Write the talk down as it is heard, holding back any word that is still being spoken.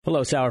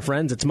Hello, Sour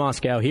friends. It's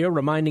Moscow here,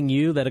 reminding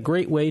you that a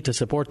great way to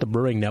support the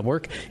Brewing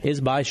Network is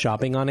by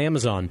shopping on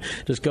Amazon.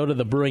 Just go to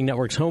the Brewing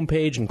Network's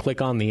homepage and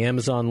click on the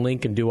Amazon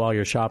link and do all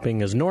your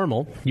shopping as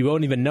normal. You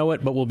won't even know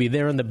it, but we'll be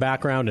there in the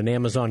background, and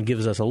Amazon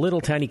gives us a little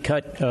tiny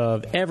cut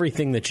of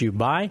everything that you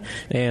buy,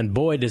 and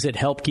boy, does it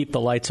help keep the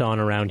lights on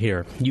around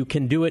here. You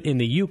can do it in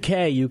the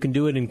UK, you can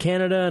do it in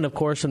Canada, and of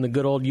course in the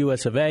good old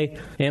US of A.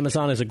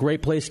 Amazon is a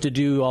great place to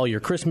do all your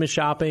Christmas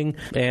shopping,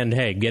 and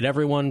hey, get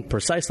everyone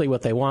precisely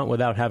what they want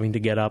without having to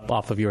get up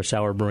off of your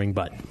sour brewing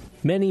butt.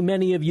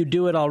 Many of you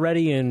do it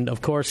already, and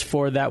of course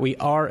for that we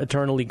are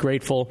eternally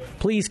grateful.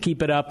 Please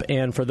keep it up,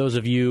 and for those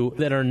of you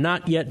that are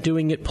not yet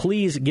doing it,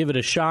 please give it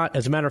a shot.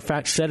 As a matter of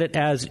fact, set it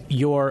as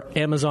your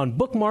Amazon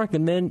bookmark,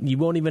 and then you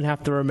won't even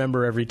have to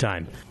remember every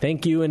time.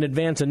 Thank you in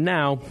advance, and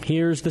now,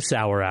 here's the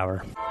Sour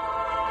Hour.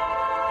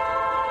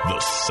 The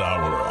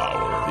Sour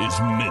Hour is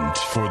meant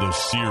for the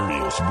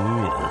serious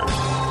brewer.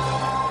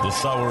 The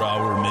Sour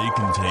Hour may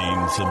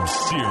contain some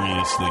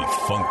seriously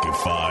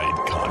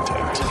funkified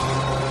content.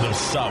 The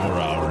Sour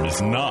Hour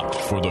is not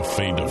for the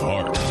faint of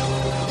heart.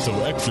 So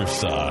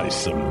exercise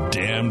some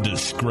damn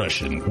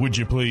discretion, would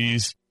you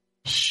please?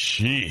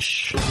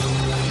 Sheesh.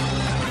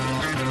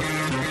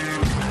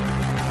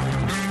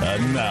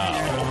 And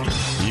now,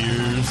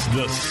 here's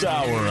the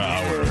Sour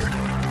Hour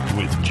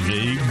with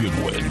Jay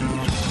Goodwin.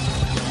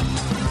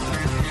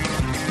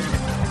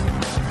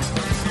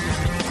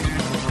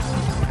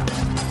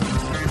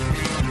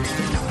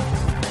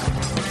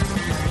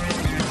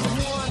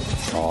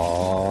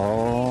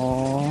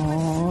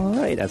 All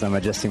right, as I'm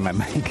adjusting my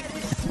mic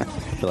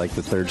for like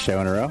the third show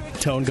in a row.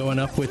 Tone going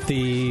up with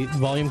the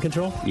volume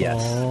control?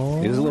 Yes.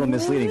 Oh. It was a little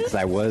misleading because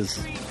I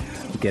was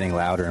getting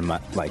louder in my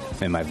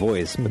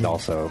voice, but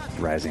also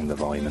rising the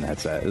volume in the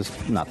headset. It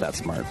was not that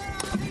smart.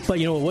 But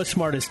you know what was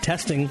smart is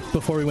testing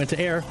before we went to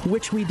air,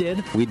 which we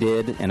did. We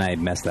did, and I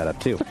messed that up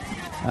too.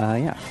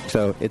 Yeah,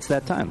 so it's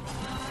that time.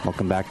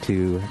 Welcome back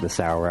to the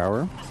Sour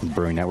Hour,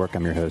 Brewing Network.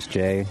 I'm your host,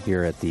 Jay,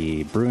 here at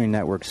the Brewing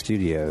Network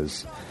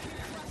studios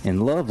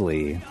in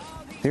lovely,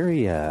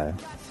 very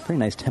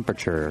nice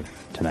temperature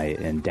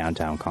tonight in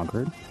downtown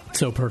Concord.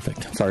 So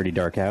perfect. It's already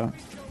dark out.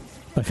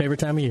 My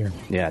favorite time of year.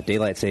 Yeah,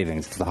 daylight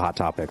savings. It's the hot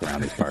topic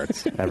around these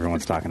parts.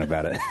 Everyone's talking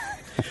about it.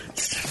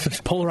 There's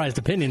polarized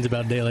opinions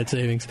about daylight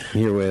savings.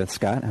 Here with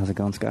Scott. How's it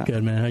going, Scott?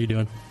 Good, man. How you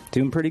doing?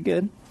 Doing pretty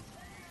good.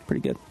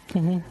 Pretty good.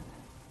 Mm-hmm.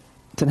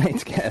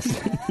 Tonight's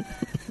guest,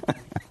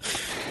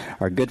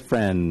 our good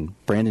friend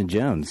Brandon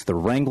Jones, the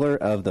wrangler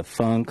of the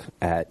funk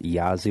at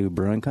Yazoo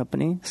Brewing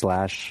Company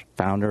 /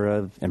 founder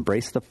of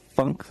Embrace the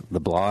Funk, the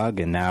blog,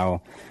 and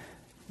now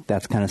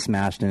that's kind of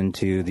smashed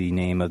into the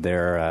name of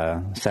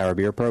their sour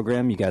beer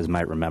program. You guys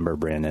might remember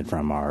Brandon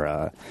from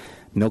our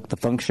Milk the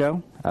Funk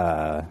show,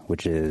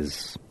 which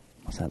is,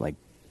 what's that, like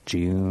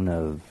June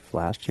of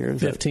last year?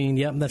 15,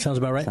 yep, that sounds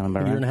about right. Sound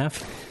about a year right? and a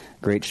half.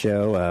 Great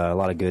show, a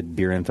lot of good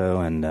beer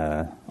info, and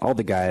all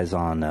the guys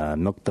on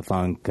Milk the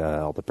Funk,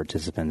 all the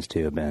participants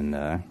too, have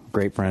been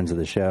great friends of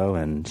the show,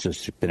 and it's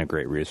just been a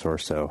great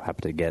resource, so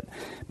happy to get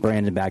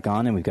Brandon back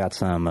on, and we've got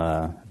some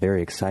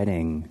very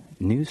exciting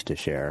news to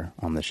share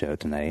on the show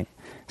tonight.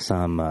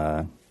 Some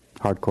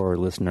hardcore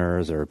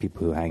listeners or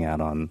people who hang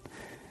out on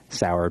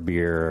sour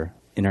beer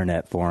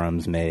internet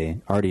forums may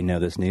already know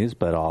this news,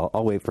 but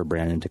I'll wait for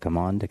Brandon to come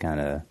on to kind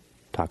of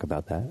talk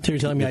about that. So you're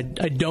telling me I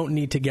don't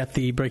need to get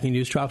the breaking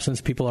news drop since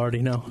people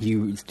already know?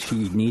 You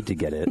need to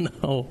get it.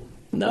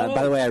 No.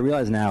 By the way, I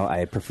realize now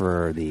I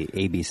prefer the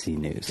ABC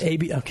News.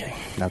 Okay.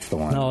 That's the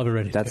one. I'll have it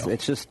ready to go.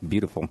 It's just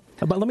beautiful.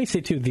 But let me say,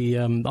 too, the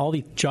all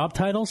the job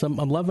titles, I'm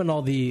loving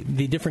all the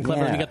different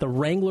clever. Yeah. You got the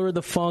Wrangler of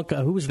the Funk.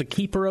 Who was the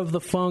Keeper of the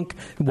Funk?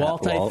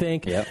 Walt, I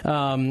think. Yep.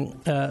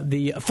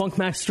 The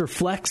Funkmaster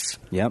Flex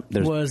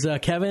was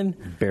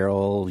Kevin.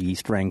 Barrel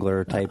Yeast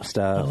Wrangler type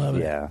stuff. I love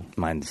it. Yeah,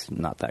 mine's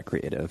not that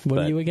creative. What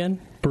are you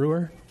again?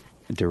 Brewer?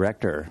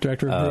 Director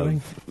of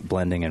brewing?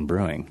 Blending and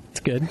brewing.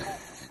 It's good.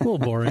 A little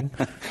boring.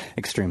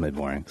 Extremely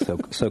boring.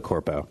 So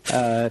corpo.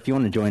 If you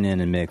want to join in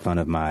and make fun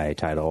of my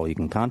title, you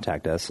can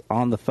contact us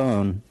on the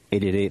phone,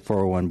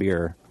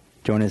 888-401-BEER.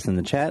 Join us in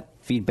the chat.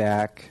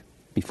 Feedback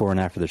before and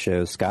after the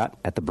show, Scott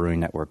at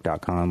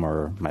thebrewingnetwork.com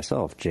or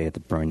myself, Jay at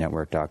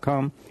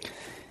thebrewingnetwork.com.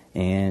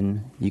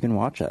 And you can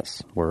watch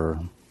us. We're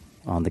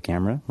on the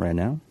camera right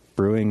now.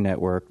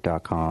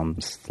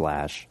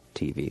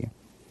 brewingnetwork.com/TV.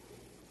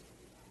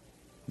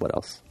 What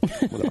else? I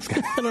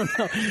don't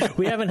know.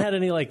 We haven't had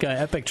any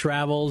epic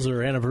travels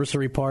or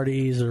anniversary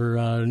parties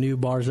or new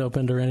bars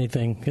opened or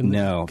anything.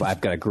 No, I've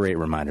got a great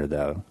reminder,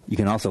 though. You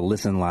can also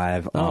listen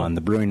live on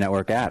the Brewing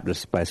Network app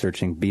just by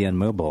searching BN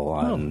Mobile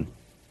on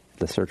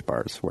the search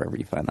bars, wherever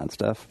you find that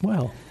stuff.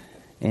 Wow.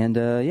 And,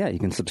 you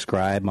can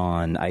subscribe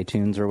on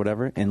iTunes or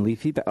whatever and leave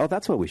feedback. Oh,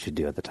 that's what we should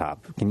do at the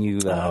top. Can you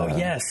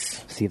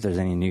yes. see if there's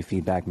any new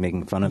feedback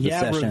making fun of the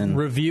session?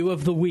 Review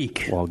of the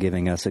week. While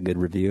giving us a good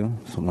review.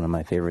 It's one of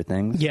my favorite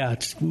things. Yeah,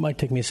 it might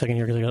take me a second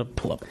here because I got to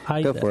pull up.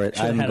 Go for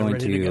it. I'm going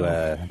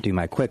to do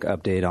my quick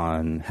update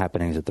on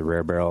happenings at the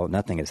Rare Barrel.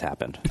 Nothing has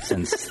happened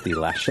since the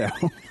last show.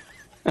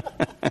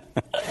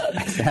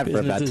 I sat for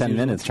about 10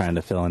 minutes trying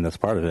to fill in this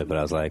part of it, but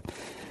I was like,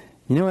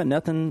 You know what?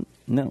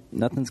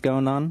 Nothing's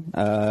going on.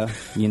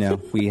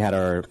 We had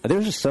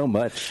there's just so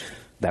much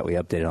that we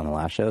updated on the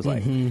last shows,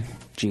 like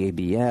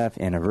GABF,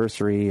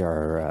 anniversary,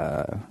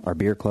 our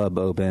beer club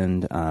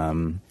opened.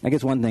 I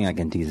guess one thing I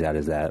can tease out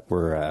is that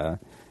we're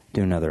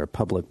doing another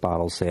public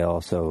bottle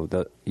sale. So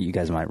you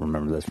guys might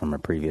remember this from a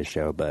previous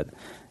show, but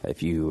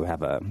if you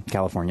have a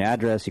California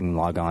address, you can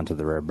log on to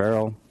the Rare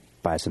Barrel,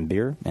 buy some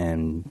beer,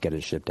 and get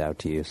it shipped out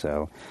to you.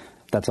 So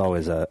that's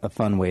always a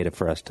fun way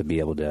for us to be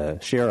able to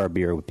share our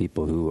beer with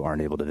people who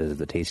aren't able to visit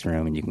the tasting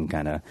room, and you can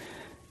kind of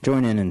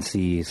join in and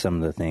see some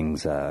of the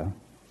things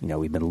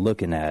we've been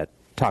looking at,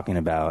 talking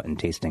about, and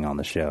tasting on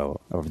the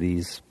show over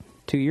these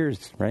 2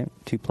 years, right?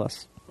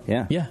 2+.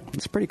 Yeah. Yeah.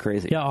 It's pretty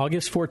crazy. Yeah,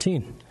 August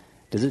 14.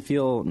 Does it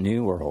feel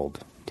new or old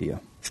to you?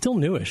 Still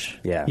newish.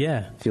 Yeah.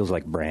 Yeah. Feels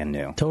like brand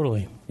new.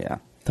 Totally. Yeah.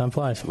 Time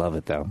flies. Love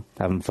it, though.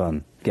 Having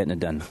fun. Getting it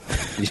done.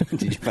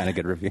 Did you find a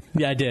good review?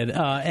 Yeah, I did.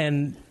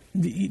 And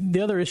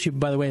the other issue,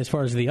 by the way, as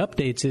far as the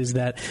updates, is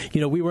that,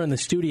 we were in the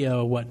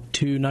studio,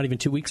 not even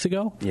 2 weeks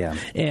ago? Yeah.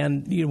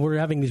 And, we're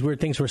having these weird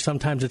things where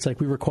sometimes it's like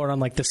we record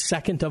on like the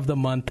 2nd of the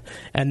month,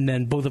 and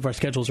then both of our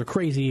schedules are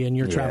crazy, and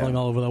you're traveling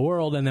all over the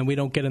world, and then we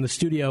don't get in the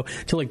studio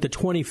till like the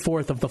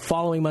 24th of the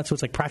following month, so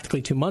it's like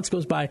practically 2 months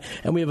goes by,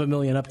 and we have a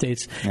million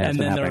updates. Yeah, and it's then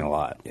been happening a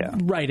lot, yeah.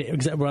 Right,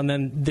 exactly. And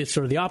then this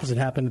sort of the opposite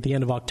happened at the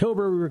end of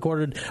October. We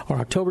recorded our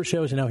October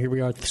shows, and now here we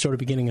are at the sort of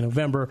beginning of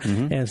November,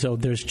 and so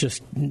there's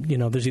just,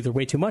 there's either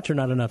way too much or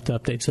not enough to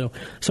update. So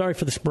sorry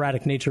for the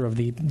sporadic nature of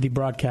the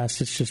broadcast.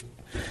 It's just,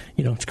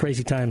 it's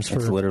crazy times.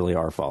 It's literally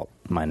our fault,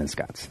 mine and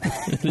Scott's.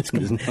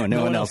 There's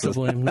no one else to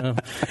blame. No.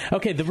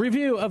 Okay, the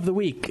review of the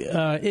week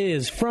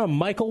is from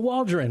Michael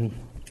Waldron,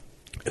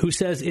 who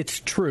says it's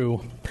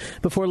true.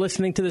 Before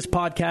listening to this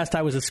podcast,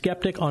 I was a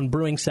skeptic on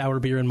brewing sour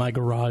beer in my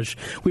garage.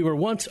 We were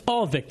once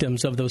all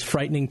victims of those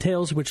frightening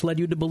tales which led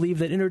you to believe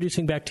that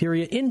introducing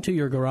bacteria into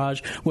your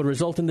garage would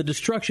result in the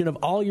destruction of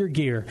all your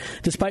gear.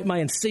 Despite my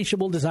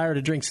insatiable desire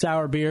to drink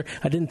sour beer,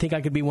 I didn't think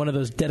I could be one of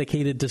those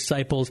dedicated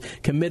disciples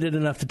committed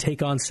enough to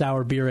take on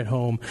sour beer at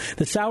home.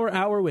 The Sour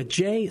Hour with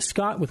Jay,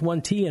 Scott with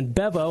 1T, and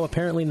Bevo,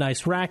 apparently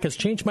nice rack, has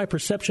changed my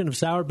perception of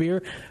sour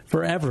beer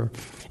forever.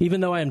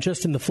 Even though I am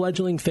just in the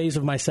fledgling phase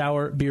of my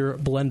sour beer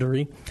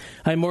blendery,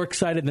 I'm more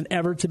excited than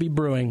ever to be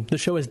brewing. The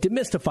show has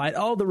demystified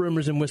all the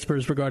rumors and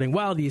whispers regarding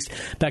wild yeast,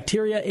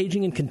 bacteria,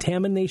 aging, and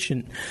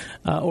contamination,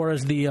 or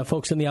as the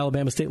folks in the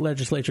Alabama State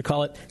Legislature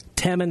call it,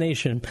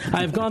 tamination.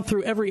 I have gone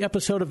through every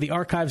episode of the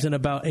archives in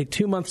about a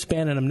 2-month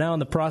span, and I'm now in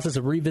the process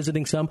of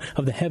revisiting some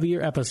of the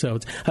heavier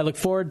episodes. I look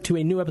forward to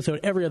a new episode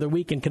every other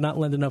week and cannot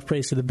lend enough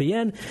praise to the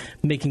BN,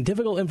 making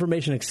difficult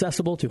information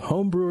accessible to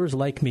home brewers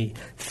like me.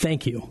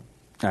 Thank you.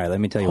 All right,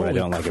 let me tell you what I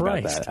don't like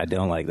Christ. about that. I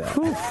don't like that.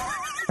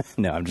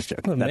 No, I'm just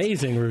joking.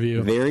 Amazing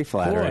review. Very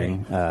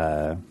flattering.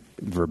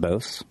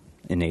 Verbose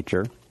in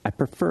nature. I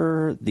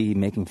prefer the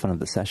making fun of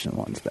the session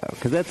ones, though,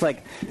 because that's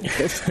like,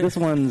 this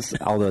one's,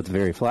 although it's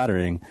very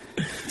flattering,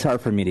 it's hard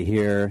for me to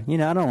hear. I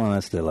don't want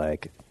us to,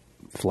 like,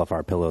 fluff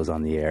our pillows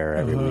on the air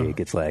every week.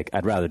 It's like,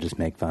 I'd rather just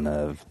make fun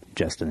of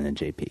Justin and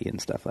JP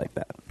and stuff like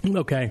that.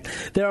 Okay.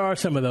 There are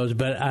some of those,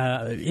 but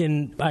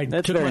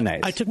That's very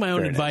nice. I took my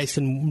own advice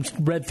and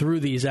read through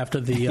these after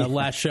the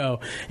last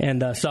show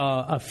and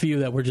saw a few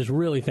that were just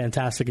really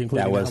fantastic,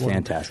 including that was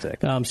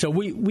fantastic. So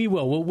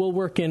we'll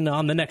work in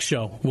on the next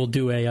show. We'll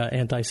do a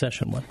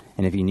anti-session one.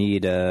 And if you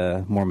need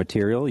more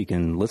material, you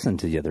can listen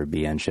to the other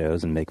BN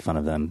shows and make fun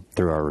of them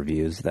through our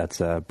reviews.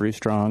 That's Brew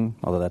Strong,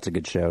 although that's a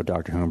good show.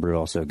 Dr. Homebrew,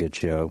 also a good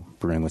show.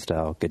 Brewing with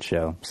Style, good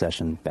show.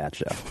 Session, bad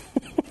show.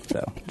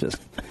 So just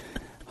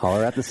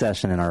holler at the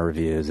session in our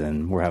reviews,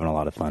 and we're having a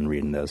lot of fun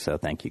reading those, so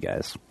thank you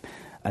guys.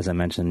 As I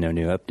mentioned, no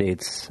new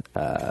updates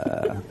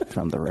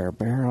from the Rare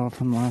Barrel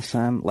from last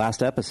time.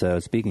 Last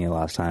episode, speaking of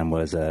last time,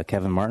 was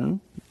Kevin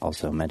Martin,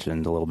 also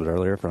mentioned a little bit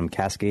earlier, from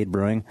Cascade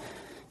Brewing.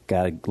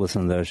 Got to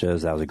listen to those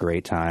shows. That was a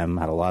great time.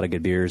 Had a lot of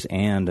good beers,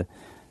 and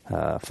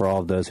for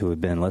all of those who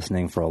have been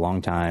listening for a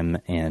long time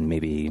and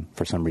maybe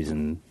for some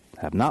reason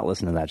have not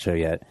listened to that show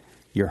yet,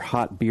 your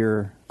hot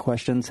beer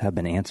questions have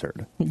been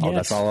answered. Yes. Oh,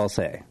 that's all I'll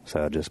say.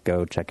 So just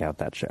go check out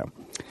that show.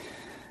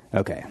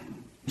 Okay.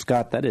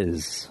 Scott, that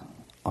is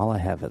all I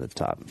have at the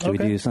top. Should we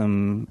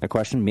do a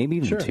question, maybe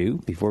even two,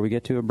 before we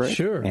get to a break?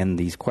 Sure. And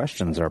these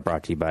questions are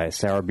brought to you by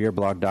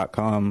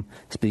sourbeerblog.com.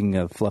 Speaking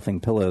of fluffing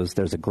pillows,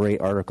 there's a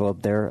great article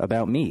up there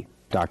about me.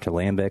 Dr.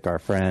 Lambic, our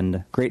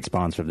friend, great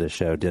sponsor of this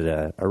show, did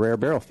a Rare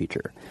Barrel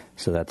feature.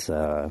 So that's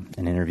an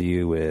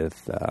interview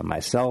with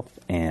myself,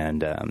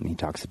 and he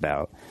talks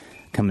about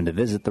coming to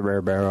visit the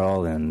Rare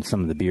Barrel and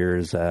some of the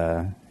beers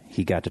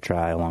he got to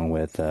try, along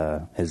with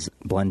his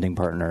blending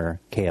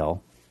partner,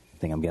 Kale. I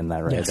think I'm getting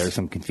that right. Yes. There was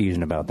some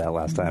confusion about that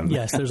last time.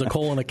 Yes, there's a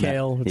coal and a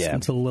kale.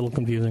 It's a little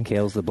confusing.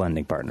 Kale's the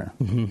blending partner.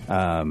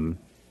 Mm-hmm.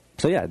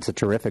 So, yeah, it's a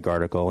terrific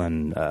article,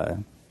 and I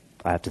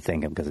have to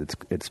thank him because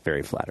it's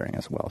very flattering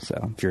as well.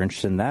 So if you're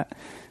interested in that,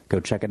 go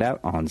check it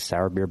out on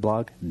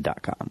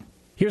sourbeerblog.com.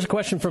 Here's a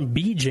question from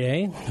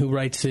BJ, who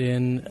writes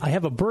in, I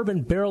have a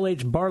bourbon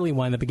barrel-aged barley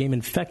wine that became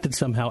infected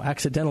somehow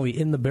accidentally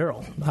in the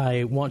barrel.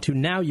 I want to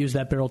now use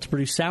that barrel to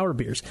produce sour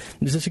beers.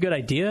 Is this a good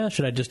idea?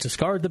 Should I just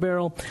discard the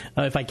barrel?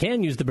 If I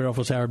can use the barrel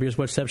for sour beers,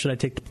 what steps should I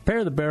take to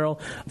prepare the barrel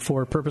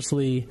for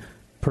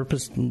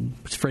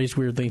it's phrased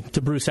weirdly,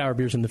 to brew sour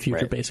beers in the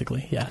future,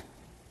 basically? Yeah.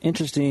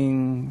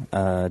 Interesting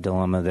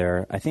dilemma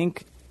there. I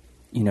think,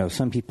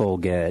 some people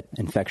get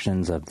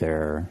infections of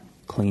their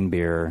clean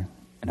beer,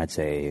 and I'd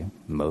say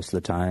most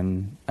of the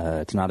time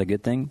it's not a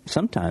good thing.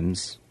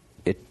 Sometimes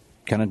it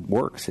kind of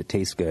works. It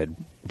tastes good,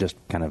 just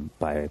kind of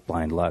by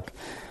blind luck.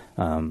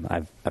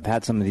 I've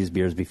had some of these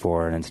beers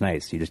before, and it's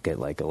nice. You just get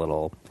like a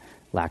little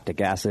lactic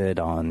acid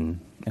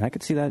on, and I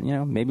could see that,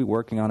 maybe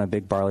working on a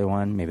big barley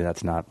wine. Maybe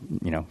that's not,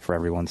 for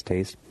everyone's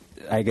taste.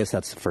 I guess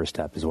that's the first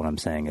step is what I'm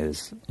saying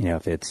is,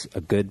 if it's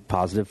a good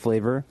positive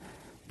flavor,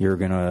 you're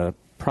going to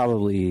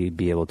probably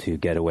be able to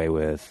get away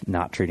with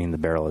not treating the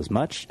barrel as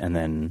much. And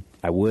then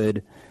I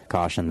would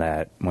caution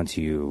that once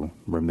you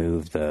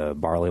remove the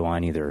barley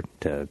wine, either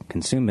to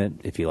consume it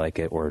if you like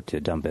it or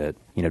to dump it,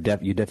 you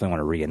definitely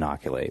want to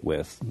re-inoculate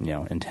with,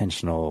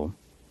 intentional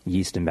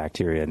yeast and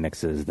bacteria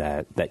mixes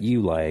that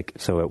you like,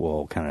 so it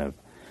will kind of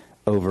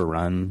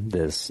overrun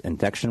this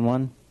infection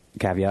one.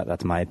 Caveat,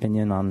 that's my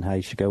opinion on how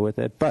you should go with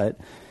it. But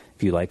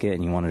if you like it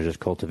and you want to just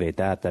cultivate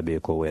that'd be a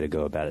cool way to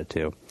go about it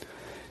too.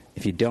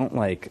 If you don't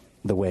like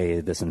the way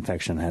this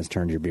infection has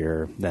turned your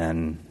beer,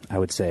 then I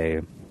would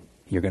say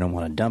you're going to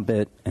want to dump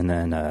it and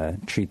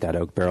then treat that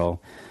oak barrel.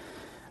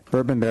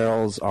 Bourbon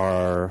barrels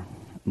are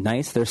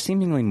nice. They're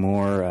seemingly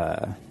more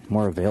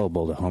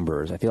available to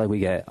homebrewers. I feel like we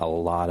get a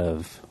lot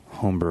of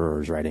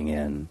homebrewers writing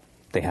in.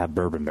 They have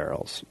bourbon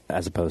barrels,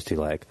 as opposed to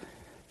like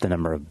the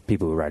number of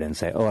people who write in and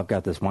say, oh, I've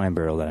got this wine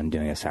barrel that I'm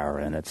doing a sour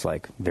in. It's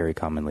like very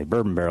commonly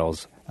bourbon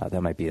barrels.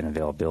 That might be an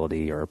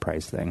availability or a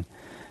price thing.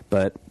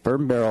 But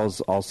bourbon barrels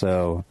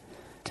also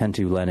tend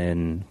to let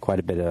in quite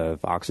a bit of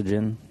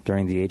oxygen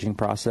during the aging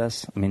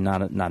process. I mean,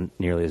 not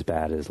nearly as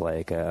bad as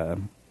like a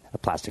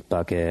plastic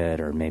bucket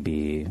or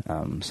maybe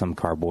some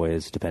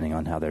carboys, depending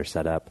on how they're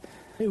set up.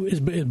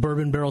 Is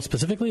bourbon barrel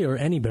specifically or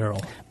any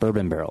barrel?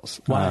 Bourbon barrels.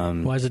 Why?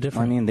 Why is it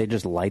different? I mean, they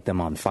just light them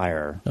on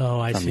fire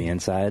from the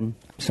inside.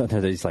 So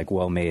they're these like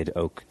well-made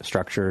oak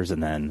structures,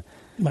 and then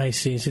I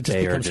see. So it just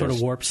becomes sort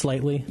of warped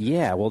slightly?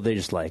 Yeah, well, they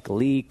just like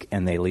leak,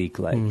 and they leak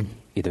like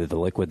either the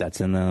liquid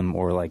that's in them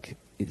or like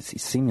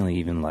it's seemingly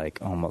even like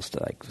almost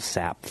like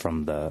sap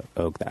from the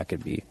oak. That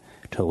could be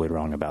totally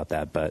wrong about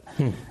that, but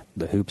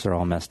the hoops are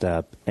all messed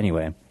up.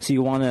 Anyway, so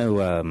you want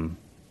to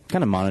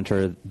kind of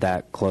monitor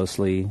that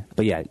closely.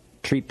 But yeah,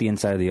 treat the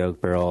inside of the oak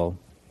barrel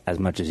as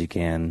much as you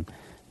can,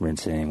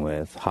 rinsing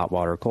with hot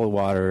water, cold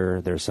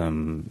water. There's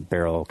some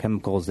barrel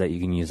chemicals that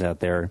you can use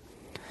out there.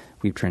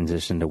 We've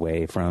transitioned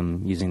away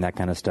from using that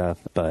kind of stuff,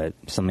 but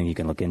something you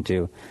can look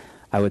into.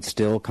 I would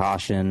still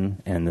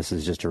caution, and this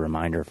is just a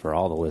reminder for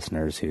all the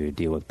listeners who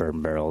deal with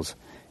bourbon barrels,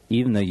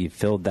 even though you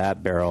filled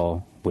that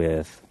barrel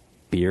with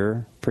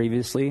beer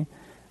previously,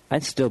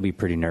 I'd still be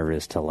pretty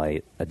nervous to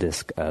light a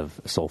disc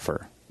of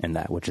sulfur in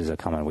that, which is a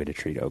common way to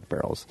treat oak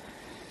barrels.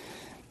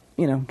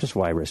 Just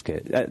why risk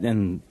it?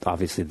 And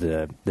obviously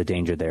the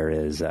danger there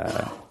is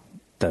the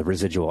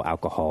residual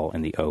alcohol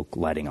in the oak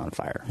lighting on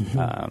fire,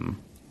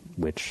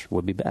 which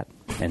would be bad.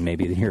 And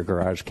maybe your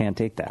garage can't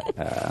take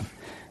that.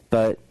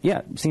 But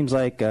yeah, it seems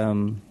like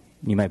you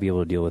might be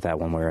able to deal with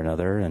that one way or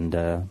another, and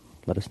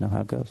let us know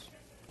how it goes.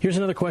 Here's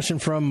another question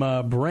from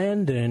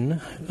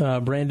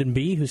Brandon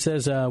B., who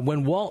says,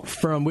 when Walt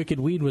from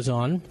Wicked Weed was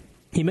on,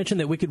 he mentioned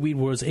that Wicked Weed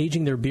was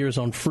aging their beers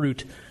on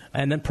fruit,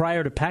 and then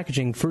prior to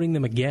packaging, fruiting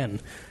them again.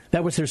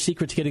 That was their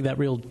secret to getting that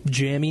real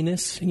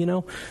jamminess,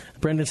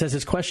 Brandon says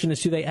his question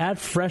is, do they add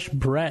fresh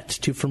Brett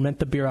to ferment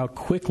the beer out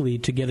quickly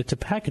to get it to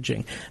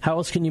packaging? How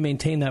else can you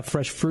maintain that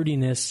fresh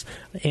fruitiness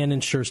and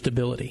ensure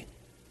stability?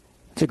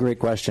 It's a great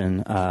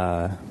question.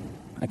 I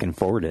can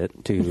forward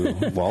it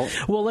to Walt.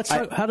 Well, let's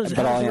talk. How does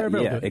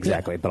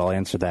exactly. Yeah. But I'll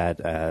answer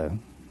that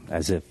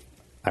as if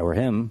I were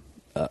him.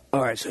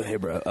 All right, so hey,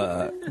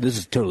 bro, this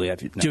is totally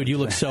after. No. Dude, you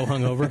look so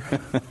hungover.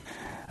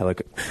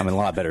 I'm in a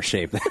lot better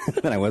shape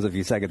than I was a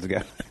few seconds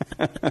ago.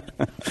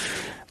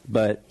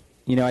 But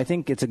I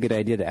think it's a good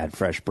idea to add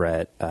fresh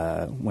Brett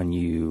when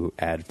you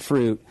add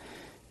fruit,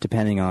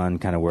 depending on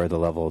kind of where the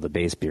level of the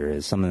base beer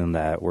is. Something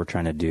that we're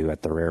trying to do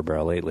at the Rare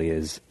Barrel lately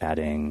is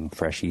adding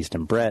fresh yeast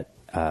and Brett,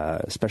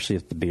 especially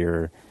if the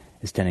beer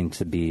is tending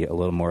to be a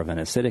little more of an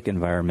acidic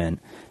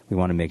environment. We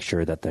want to make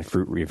sure that the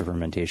fruit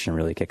re-fermentation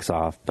really kicks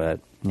off.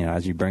 But,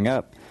 as you bring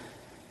up,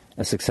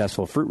 a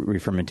successful fruit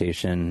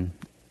re-fermentation,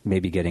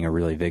 maybe getting a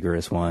really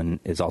vigorous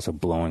one, is also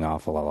blowing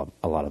off a lot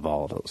of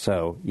volatile.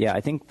 So, yeah, I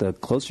think the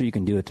closer you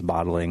can do it to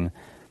bottling,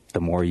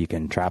 the more you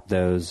can trap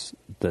those.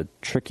 The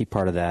tricky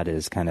part of that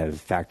is kind of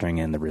factoring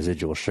in the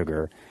residual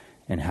sugar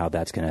and how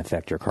that's going to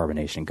affect your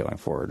carbonation going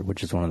forward,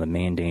 which is one of the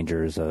main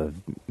dangers of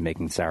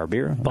making sour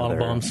beer. Bottle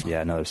bombs.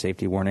 Yeah, another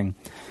safety warning.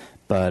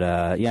 But,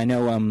 I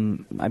know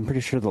I'm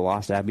pretty sure the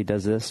Lost Abbey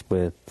does this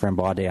with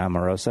Framboise de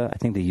Amorosa. I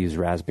think they use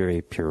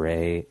raspberry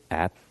puree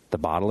at the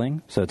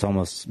bottling. So it's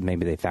almost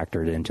maybe they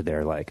factored it into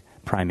their like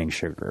priming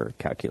sugar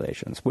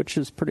calculations, which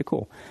is pretty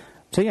cool.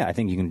 So yeah, I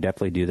think you can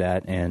definitely do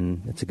that,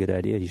 and it's a good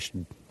idea. You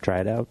should try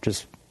it out.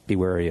 Just be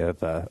wary of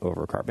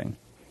overcarbing.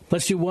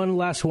 Let's do one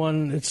last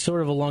one. It's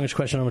sort of a longish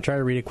question. I'm going to try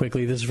to read it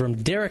quickly. This is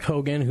from Derek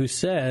Hogan, who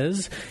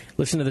says,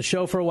 listen to the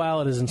show for a while.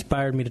 It has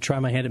inspired me to try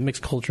my hand at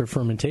mixed culture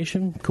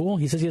fermentation. Cool.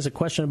 He says he has a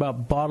question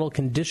about bottle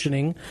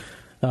conditioning.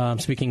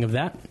 Speaking of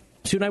that,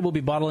 soon I will be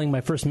bottling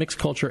my first mixed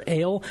culture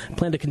ale.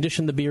 Plan to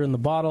condition the beer in the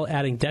bottle,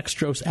 adding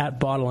dextrose at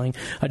bottling.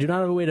 I do not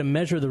have a way to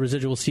measure the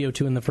residual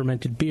CO2 in the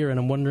fermented beer, and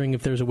I'm wondering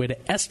if there's a way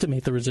to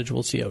estimate the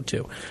residual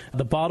CO2.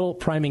 The bottle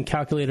priming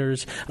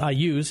calculators I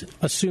use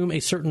assume a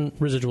certain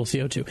residual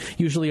CO2,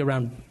 usually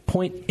around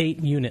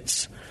 0.8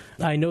 units.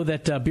 I know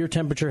that beer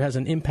temperature has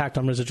an impact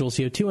on residual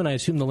CO2, and I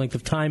assume the length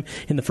of time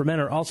in the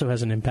fermenter also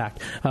has an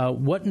impact.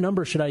 What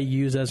number should I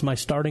use as my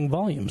starting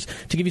volumes?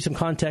 To give you some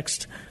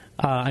context,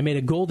 I made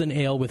a golden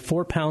ale with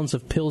 4 pounds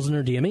of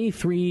Pilsner DME,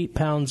 3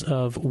 pounds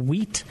of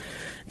wheat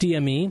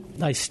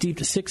DME. I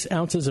steeped 6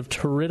 ounces of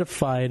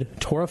torrefied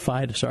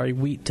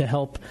wheat to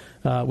help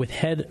with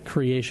head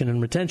creation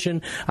and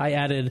retention. I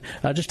added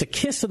just a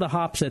kiss of the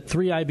hops at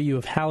 3 IBU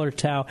of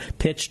Hallertau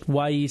pitched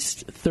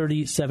Yeast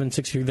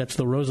 3760. That's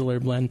the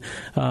Roeselare blend,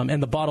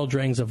 and the bottle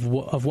dregs of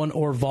one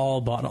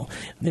Orval bottle.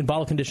 In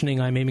bottle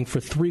conditioning, I'm aiming for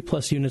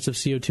 3+ units of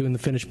CO2 in the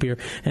finished beer,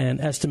 and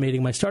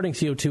estimating my starting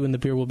CO2 in the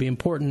beer will be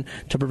important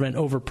to prevent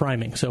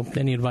over-priming. So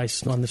any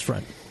advice on this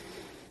front?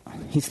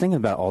 He's thinking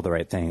about all the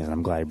right things, and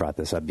I'm glad he brought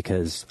this up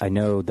because I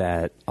know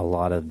that a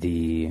lot of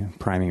the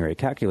priming rate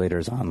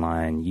calculators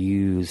online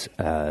use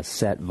a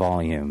set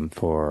volume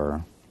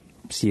for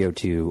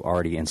CO2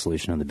 already in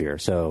solution in the beer.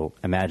 So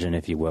imagine,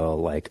 if you will,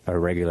 like a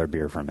regular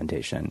beer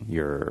fermentation.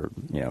 You're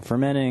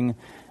fermenting.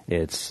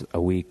 It's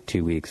a week,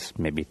 2 weeks,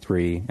 maybe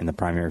 3 in the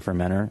primary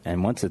fermenter,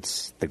 and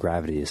once the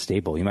gravity is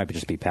stable, you might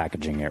just be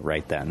packaging it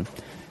right then.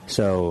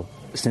 So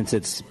since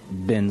it's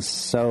been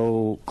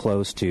so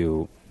close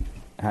to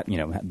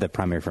the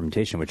primary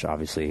fermentation, which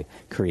obviously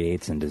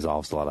creates and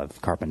dissolves a lot of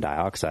carbon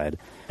dioxide,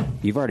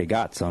 you've already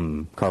got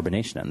some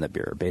carbonation in the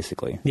beer,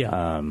 basically.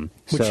 Yeah.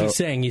 Which he's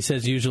saying, he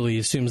says usually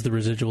assumes the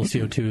residual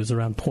CO2 is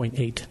around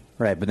 0.8.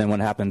 Right, but then what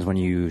happens when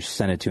you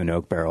send it to an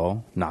oak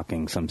barrel,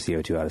 knocking some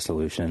CO2 out of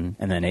solution,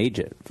 and then age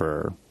it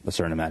for a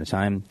certain amount of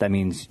time? That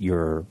means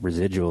your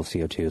residual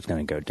CO2 is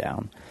going to go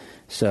down.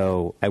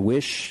 So I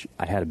wish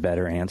I had a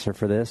better answer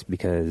for this,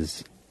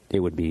 because it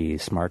would be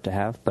smart to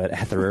have, but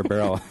at the Rare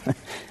Barrel,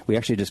 we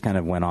actually just kind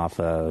of went off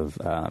of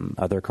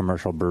other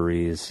commercial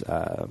breweries'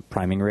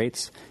 priming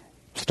rates,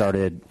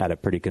 started at a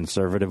pretty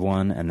conservative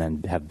one, and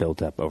then have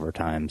built up over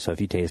time. So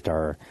if you taste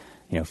our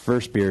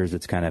first beers,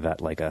 it's kind of at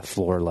like a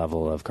floor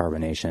level of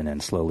carbonation,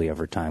 and slowly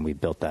over time we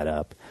built that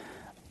up.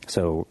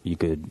 So you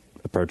could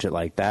approach it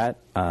like that.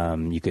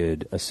 You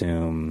could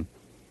assume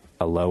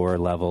a lower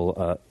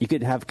level. You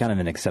could have kind of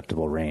an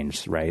acceptable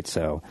range, right?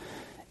 So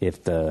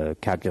if the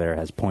calculator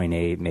has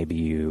 0.8,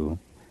 maybe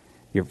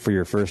for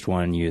your first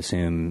one, you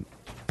assume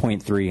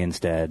 0.3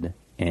 instead,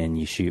 and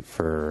you shoot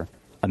for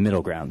a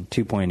middle ground,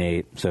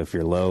 2.8. So if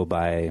you're low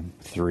by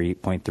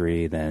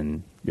 3.3,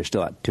 then you're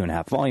still at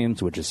 2.5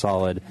 volumes, which is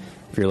solid.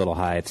 If you're a little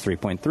high, it's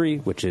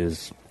 3.3, which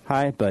is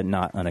high, but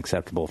not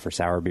unacceptable for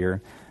sour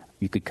beer.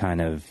 You could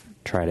kind of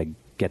try to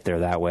get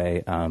there that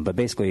way. But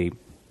basically,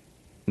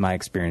 my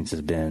experience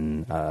has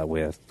been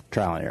with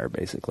trial and error,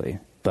 basically.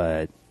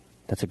 But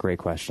that's a great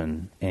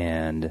question,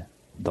 and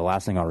the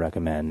last thing I'll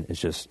recommend is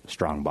just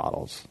strong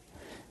bottles.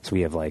 So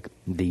we have like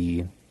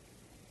the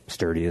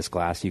sturdiest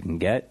glass you can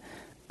get.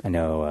 I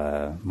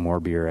know More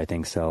Beer, I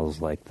think, sells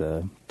like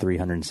the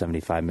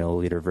 375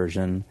 milliliter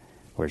version,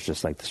 where it's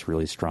just like this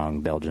really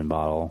strong Belgian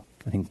bottle.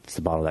 I think it's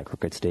the bottle that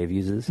Crooked Stave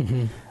uses,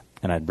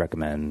 and I'd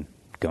recommend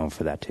going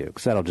for that too,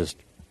 because that'll just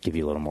give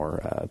you a little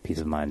more peace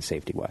of mind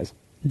safety-wise.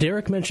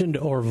 Derek mentioned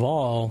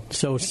Orval.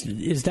 So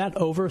is that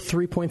over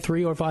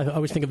 3.3 or 5? I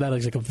always think of that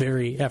as like a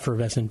very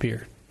effervescent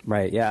beer.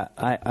 Right, yeah.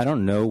 I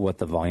don't know what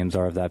the volumes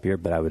are of that beer,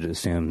 but I would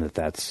assume that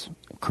that's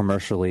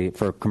commercially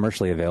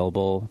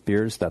available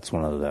beers, that's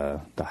one of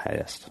the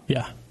highest.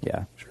 Yeah.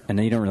 Yeah. Sure. And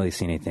then you don't really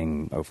see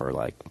anything over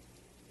like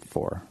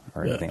 4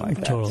 or anything like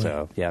that. Totally.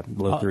 So, yeah,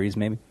 low 3s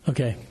maybe.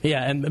 Okay.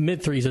 Yeah, and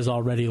mid 3s is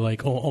already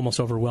like almost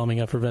overwhelming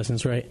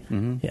effervescence, right?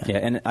 Mm-hmm. Yeah,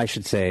 and I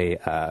should say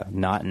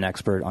not an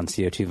expert on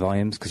CO2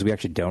 volumes, because we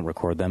actually don't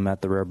record them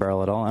at the Rare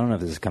Barrel at all. I don't know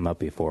if this has come up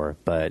before,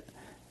 but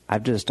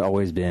I've just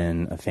always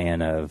been a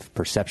fan of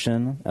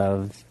perception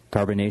of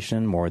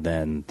carbonation more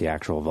than the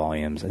actual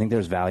volumes. I think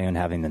there's value in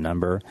having the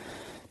number,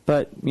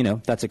 but,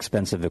 that's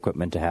expensive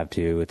equipment to have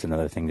too. It's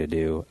another thing to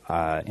do.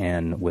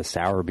 And with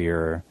sour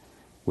beer,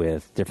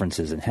 with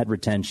differences in head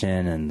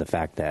retention and the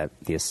fact that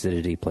the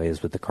acidity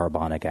plays with the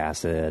carbonic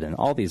acid and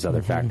all these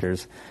other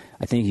factors,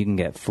 I think you can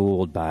get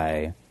fooled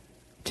by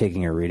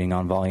taking a reading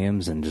on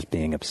volumes and just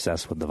being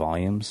obsessed with the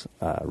volumes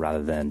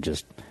rather than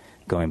just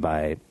going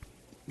by,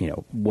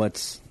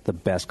 what's the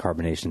best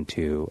carbonation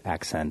to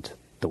accent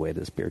the way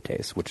this beer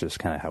tastes, which is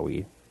kind of how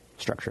we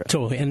structure it.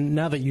 Totally. And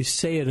now that you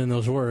say it in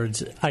those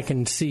words, I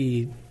can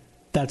see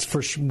that's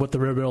for what the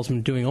Red Barrel's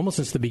been doing almost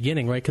since the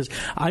beginning, right? Because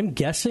I'm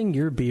guessing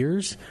your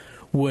beers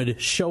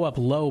would show up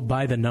low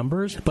by the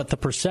numbers, but the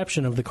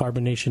perception of the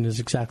carbonation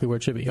is exactly where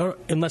it should be, or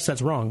unless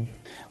that's wrong.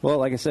 Well,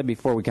 like I said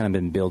before, we kind of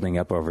been building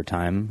up over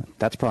time.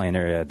 That's probably an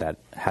area that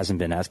hasn't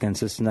been as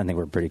consistent. I think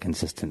we're pretty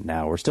consistent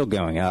now. We're still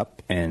going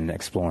up and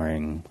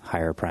exploring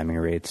higher priming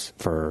rates.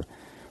 For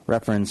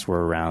reference,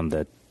 we're around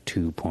the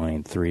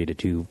 2.3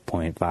 to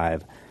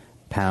 2.5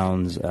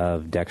 pounds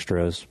of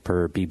dextrose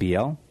per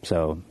BBL.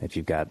 So if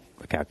you've got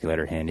a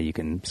calculator handy, you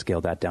can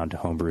scale that down to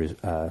homebrew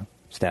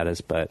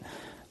status, but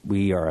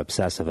we are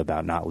obsessive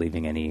about not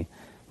leaving any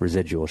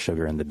residual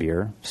sugar in the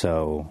beer.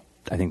 So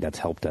I think that's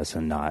helped us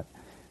in not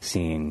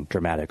seeing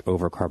dramatic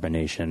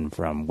overcarbonation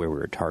from where we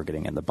were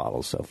targeting in the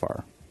bottles so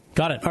far.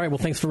 Got it. All right. Well,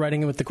 thanks for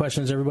writing in with the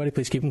questions, everybody.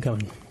 Please keep them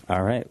coming.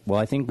 All right.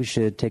 Well, I think we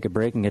should take a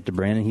break and get to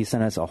Brandon. He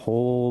sent us a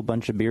whole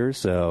bunch of beers,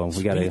 so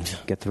we got to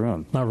get through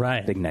them. All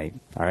right. Big night.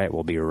 All right.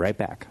 We'll be right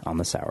back on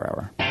the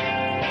Sour Hour.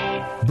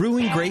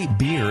 Brewing great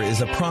beer is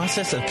a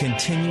process of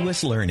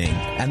continuous learning,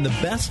 and the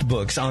best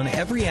books on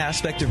every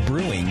aspect of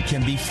brewing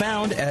can be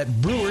found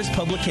at Brewers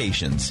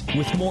Publications,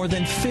 with more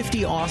than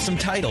 50 awesome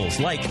titles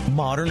like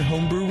Modern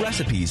Homebrew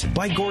Recipes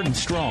by Gordon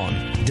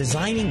Strong,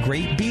 Designing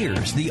Great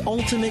Beers, the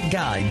Ultimate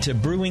Guide to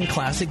Brewing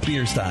Classic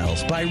Beer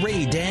Styles by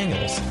Ray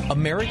Daniels,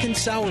 American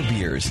Sour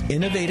Beers,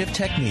 Innovative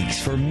Techniques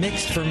for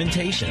Mixed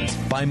Fermentations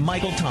by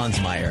Michael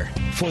Tonsmeyer,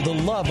 For the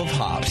Love of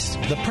Hops,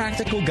 The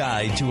Practical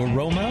Guide to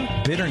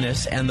Aroma,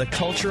 Bitterness, and the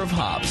Culture of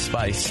Hops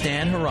by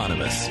Stan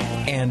Hieronymus,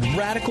 and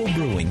Radical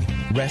Brewing,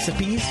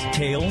 Recipes,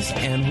 Tales,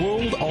 and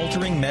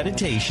World-Altering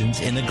Meditations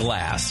in a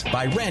Glass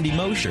by Randy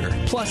Mosher,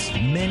 plus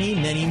many,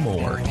 many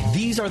more.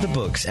 These are the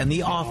books and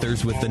the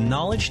authors with the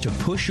knowledge to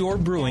push your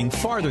brewing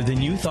farther than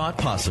you thought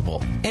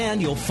possible.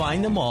 And you'll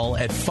find them all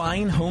at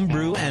fine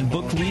homebrew and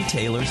book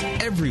retailers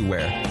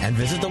everywhere. And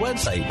visit the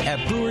website at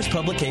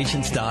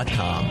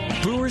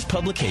brewerspublications.com. Brewers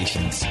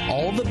Publications,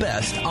 all the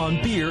best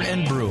on beer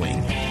and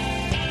brewing.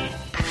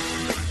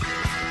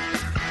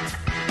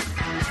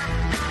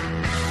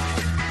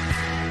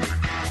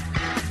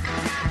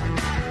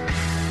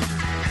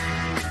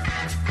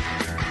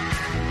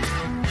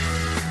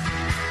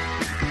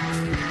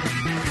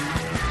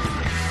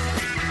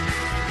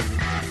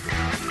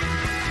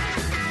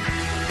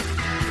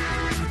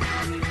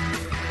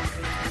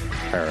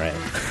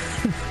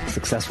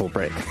 Successful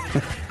break.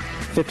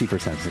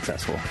 50%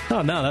 successful.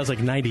 Oh, no, that was like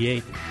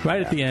 98.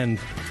 Right at the end.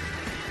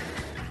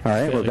 All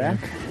right, we're back.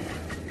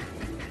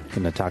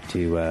 Going to talk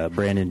to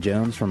Brandon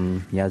Jones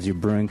from Yazoo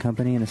Brewing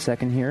Company in a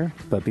second here.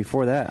 But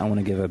before that, I want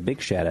to give a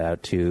big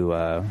shout-out to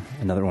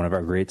another one of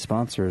our great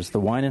sponsors, the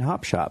Wine and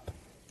Hop Shop.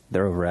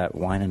 They're over at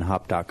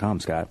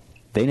wineandhop.com, Scott.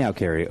 They now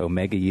carry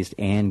Omega yeast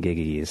and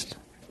Giga yeast.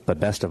 But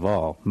best of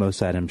all,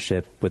 most items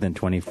ship within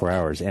 24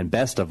 hours. And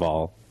best of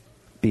all,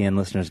 BN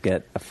listeners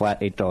get a flat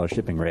 $8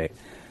 shipping rate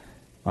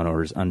on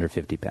orders under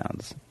 50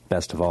 pounds.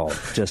 Best of all,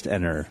 just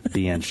enter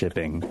BN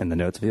shipping in the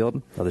notes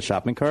field of the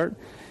shopping cart.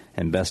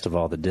 And best of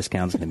all, the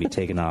discount's going to be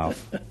taken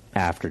off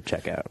after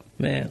checkout.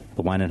 Man.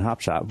 The Wine and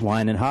Hop Shop.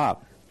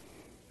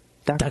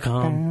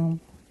 wineandhop.com.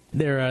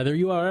 Their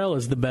URL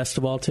is the best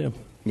of all, too.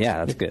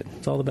 Yeah, that's good.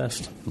 It's all the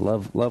best.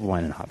 Love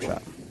Wine and Hop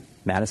Shop.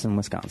 Madison,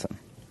 Wisconsin.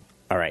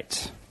 All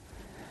right.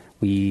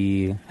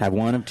 We have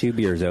one of two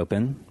beers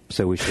open.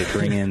 So we should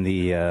bring in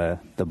the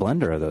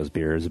blender of those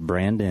beers.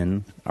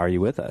 Brandon, are you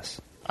with us?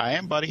 I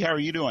am, buddy. How are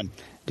you doing?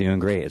 Doing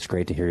great. It's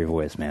great to hear your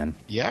voice, man.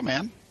 Yeah,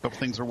 man. Hope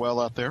things are well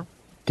out there.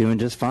 Doing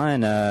just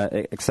fine,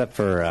 except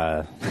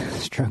for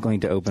struggling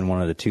to open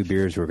one of the two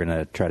beers we're going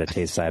to try to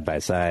taste side by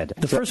side.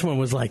 The first one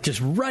was like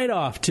just right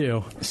off,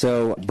 too.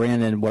 So,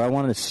 Brandon, what I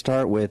wanted to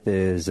start with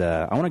is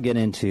I want to get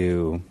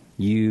into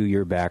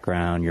your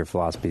background, your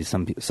philosophy.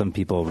 Some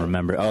people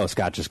remember,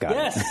 Scott just got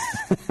it.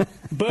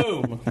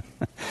 Boom.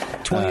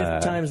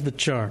 20th time's the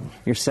charm.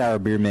 Your sour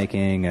beer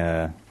making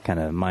kind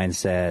of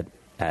mindset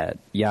at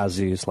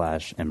Yazoo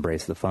 /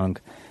 Embrace the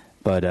Funk.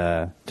 But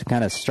to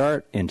kind of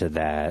start into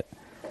that,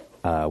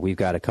 we've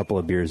got a couple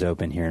of beers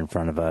open here in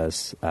front of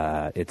us.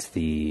 It's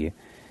the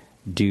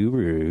Dew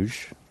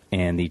Rouge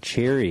and the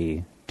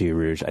Cherry Dew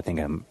Rouge. I think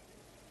I'm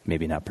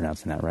maybe not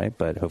pronouncing that right,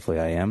 but hopefully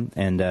I am.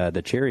 And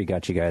the Cherry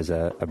got you guys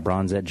a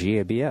Bronzette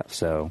GABF.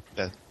 So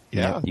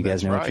you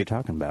guys know what you're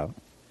talking about.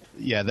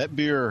 Yeah, that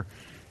beer,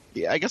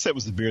 I guess that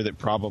was the beer that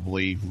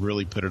probably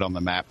really put it on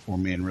the map for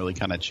me and really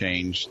kind of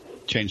changed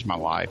my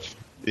life.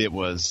 That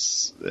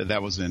was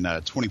in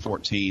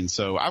 2014.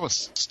 So I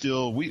was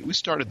still, we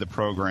started the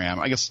program.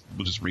 I guess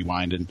we'll just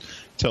rewind and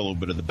tell a little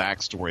bit of the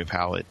backstory of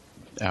how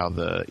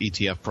the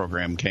ETF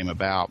program came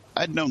about.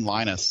 I'd known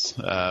Linus,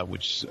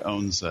 which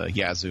owns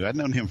Yazoo. I'd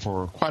known him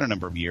for quite a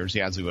number of years.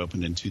 Yazoo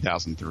opened in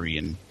 2003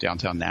 in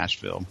downtown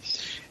Nashville.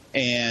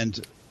 And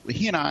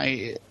he and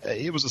I,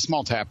 it was a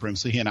small tap room,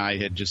 so he and I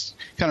had just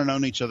kind of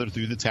known each other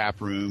through the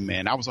tap room.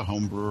 And I was a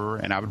home brewer,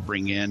 and I would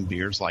bring in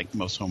beers like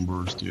most home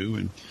brewers do,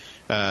 and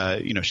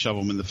shove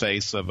them in the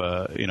face of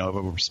a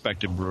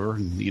respected brewer,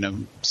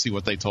 and see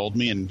what they told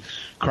me, and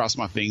cross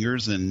my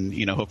fingers, and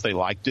hope they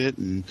liked it,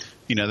 and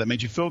that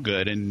made you feel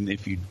good. And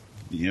if you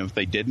if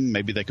they didn't,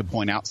 maybe they could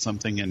point out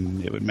something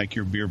and it would make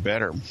your beer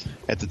better.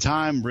 At the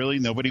time, really,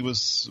 nobody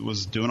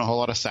was doing a whole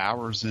lot of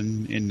sours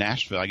in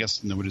Nashville. I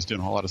guess nobody was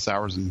doing a whole lot of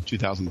sours in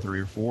 2003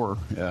 or 4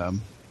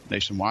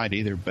 nationwide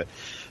either. But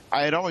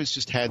I had always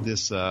just had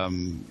this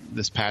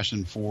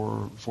passion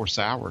for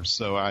sours,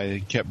 so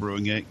I kept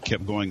brewing it,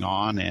 kept going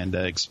on, and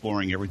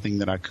exploring everything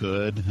that I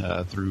could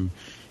through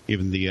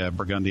even the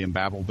Burgundian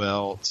Babel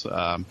Belt.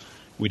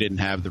 We didn't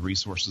have the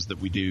resources that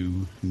we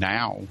do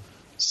now.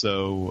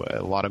 So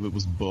a lot of it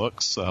was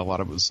books. A lot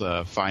of it was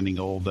finding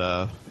old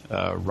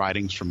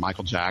writings from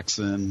Michael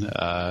Jackson,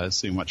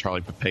 seeing what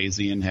Charlie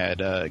Papazian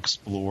had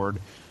explored,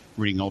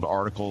 reading old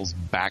articles,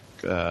 back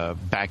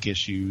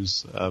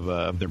issues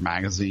of their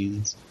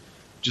magazines,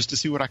 just to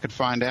see what I could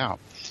find out.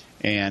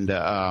 And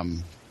I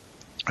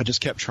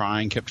just kept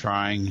trying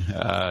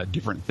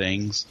different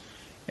things,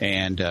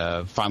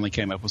 and finally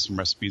came up with some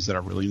recipes that I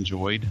really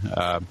enjoyed.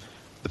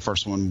 The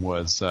first one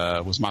was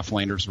my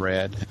Flanders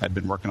Red. I'd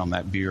been working on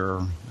that beer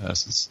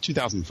since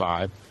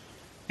 2005,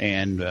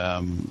 and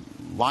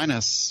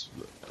Linus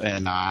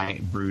and I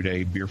brewed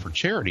a beer for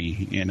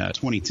charity in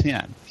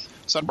 2010.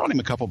 So I brought him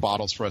a couple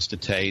bottles for us to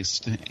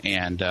taste,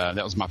 and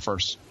that was my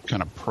first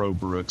kind of pro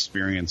brew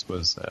experience.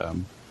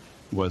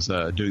 Was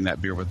doing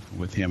that beer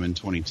with him in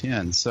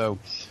 2010. So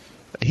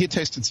he had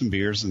tasted some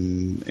beers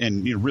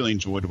and really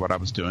enjoyed what I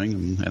was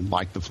doing and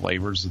liked the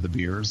flavors of the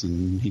beers,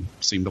 and he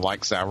seemed to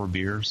like sour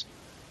beers.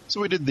 So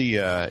we did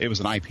it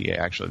was an IPA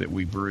actually that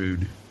we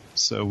brewed.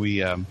 So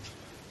we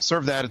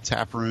served that at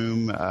tap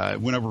room. It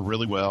went over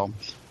really well.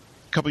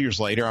 A couple years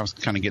later, I was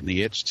kind of getting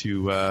the itch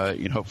to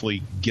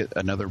hopefully get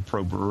another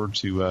pro brewer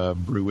to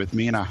brew with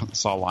me, and I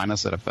saw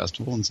Linus at a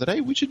festival and said,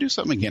 "Hey, we should do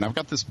something again. I've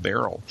got this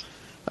barrel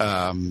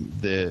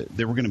that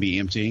they were going to be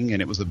emptying,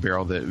 and it was a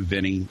barrel that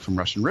Vinny from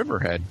Russian River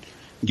had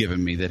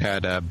given me that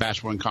had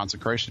batch 1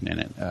 consecration in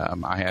it.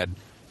 I had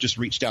just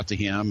reached out to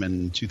him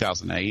in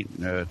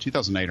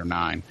 2008 or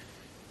 9.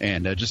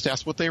 And just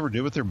asked what they were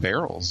doing with their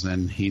barrels.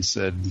 And he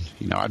said,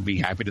 I'd be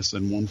happy to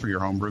send one for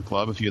your homebrew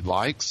club if you'd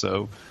like.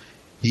 So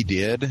he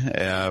did.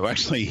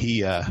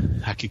 Actually,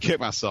 I could kick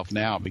myself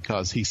now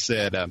because he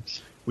said,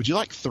 would you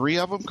like 3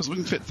 of them? Because we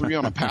can fit 3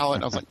 on a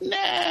pallet. I was like,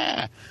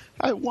 nah,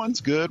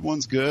 one's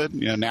good.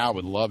 Now I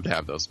would love to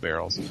have those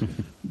barrels.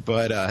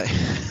 But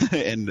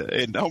and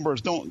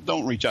homebrewers,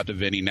 don't reach out to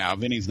Vinny now.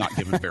 Vinny's not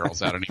giving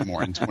barrels out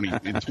anymore in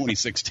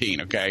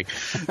 2016. Okay,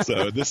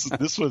 so this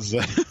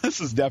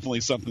is definitely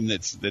something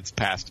that's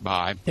passed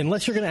by.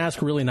 Unless you're going to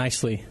ask really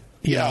nicely.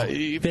 Yeah,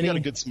 if Vinny, you got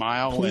a good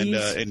smile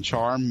and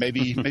charm,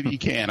 maybe you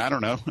can. I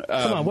don't know.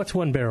 Come on, what's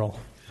 1 barrel?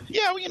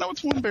 Yeah,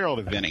 it's 1 barrel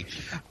to Vinny.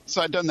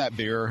 So I'd done that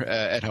beer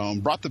at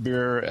home, brought the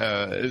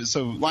beer.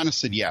 So Linus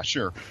said, yeah,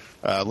 sure.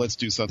 Let's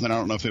do something. I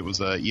don't know if it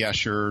was a yeah,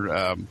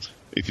 sure.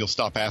 If you'll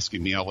stop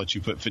asking me, I'll let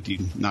you put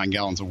 59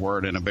 gallons of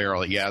wort in a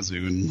barrel at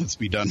Yazoo and let's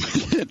be done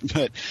with it.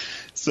 But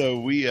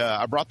so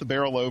I brought the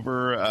barrel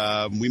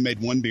over. We made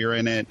 1 beer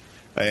in it.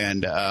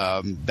 And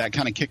that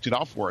kind of kicked it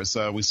off for us.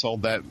 We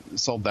sold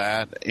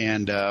that,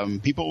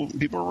 and people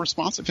were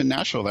responsive in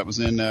Nashville. That was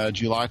in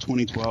July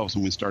 2012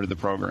 when we started the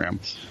program.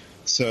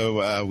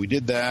 So we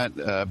did that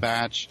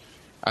batch.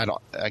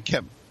 I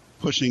kept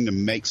pushing to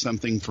make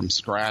something from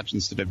scratch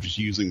instead of just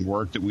using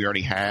wort that we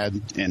already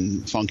had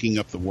and funking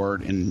up the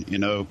wort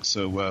in oak.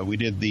 So we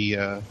did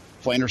the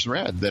Flanders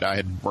Red that I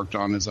had worked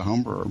on as a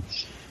homebrewer,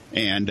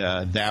 and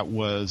that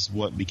was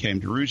what became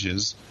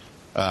DeRouge's.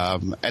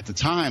 At the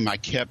time, I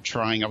kept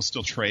trying. I was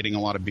still trading a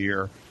lot of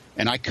beer,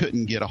 and I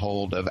couldn't get a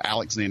hold of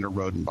Alexander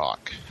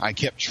Rodenbach. I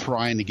kept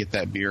trying to get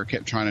that beer,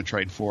 kept trying to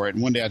trade for it,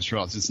 and one day I just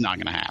realized it's not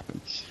going to happen.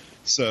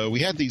 So we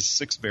had these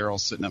 6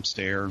 barrels sitting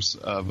upstairs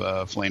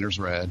of Flanders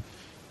Red,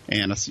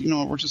 and I said,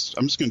 I'm just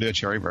going to do a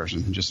cherry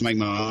version, just make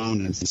my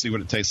own and see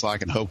what it tastes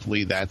like, and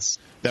hopefully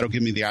that'll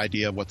give me the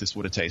idea of what this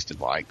would have tasted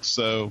like.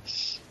 So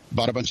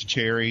bought a bunch of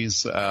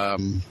cherries,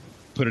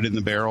 put it in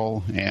the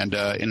barrel, and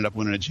ended up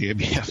winning a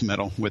GABF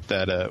medal with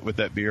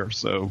that beer.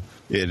 So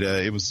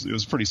it was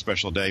a pretty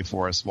special day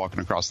for us walking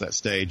across that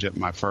stage at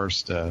my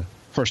first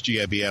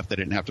GABF that I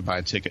didn't have to buy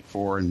a ticket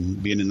for,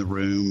 and being in the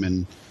room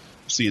and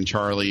seeing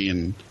Charlie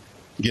and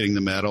getting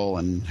the medal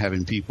and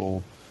having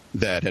people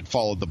that had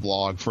followed the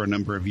blog for a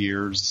number of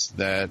years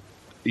that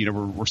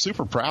were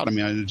super proud. I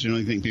mean, I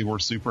generally think people were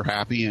super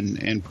happy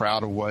and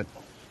proud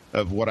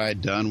of what I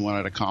had done, what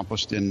I'd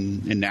accomplished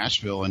in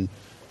Nashville, and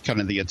kind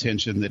of the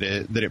attention that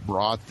it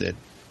brought. That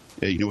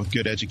with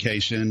good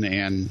education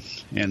and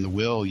the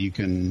will, you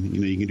can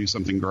do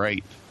something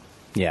great.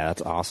 Yeah,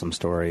 that's an awesome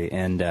story.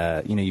 And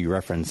you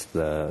referenced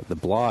the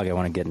blog. I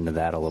want to get into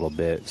that a little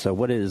bit. So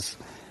what is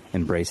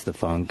Embrace the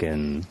Funk,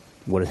 and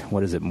what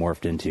has it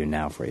morphed into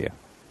now for you?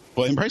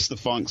 Well, Embrace the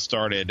Funk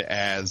started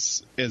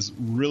as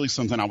really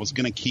something I was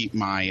going to keep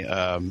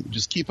my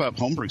just keep up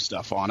homebrew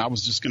stuff on. I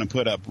was just going to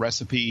put up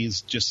recipes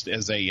just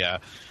as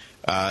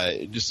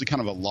just a kind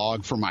of a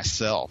log for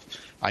myself.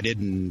 I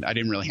didn't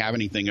really have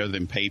anything other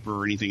than paper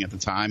or anything at the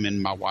time,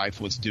 and my wife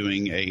was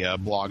doing a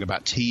blog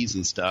about teas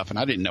and stuff, and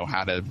I didn't know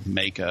how to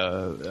make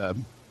a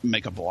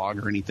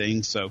blog or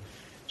anything. So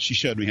she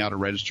showed me how to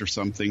register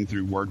something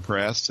through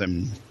WordPress,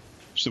 and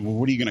she said, well,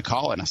 what are you going to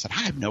call it? And I said,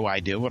 I have no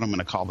idea what I'm going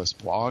to call this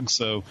blog.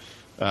 So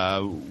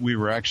we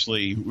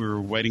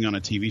were waiting on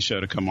a TV show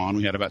to come on.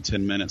 We had about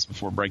 10 minutes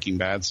before Breaking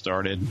Bad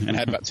started, and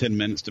had about 10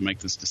 minutes to make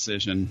this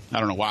decision. I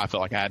don't know why I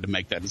felt like I had to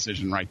make that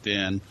decision right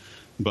then,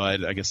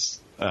 but I guess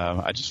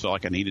I just felt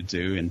like I needed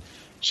to. And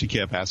she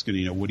kept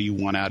asking, what do you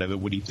want out of it?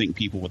 What do you think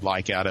people would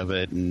like out of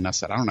it? And I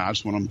said, I don't know. I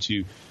just want them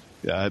to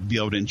be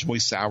able to enjoy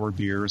sour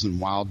beers and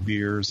wild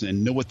beers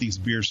and know what these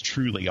beers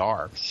truly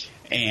are.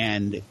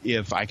 And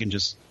if I can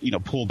just,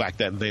 pull back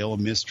that veil of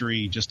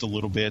mystery just a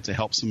little bit to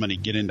help somebody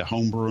get into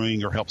home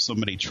brewing, or help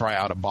somebody try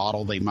out a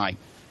bottle they might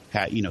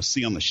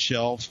see on the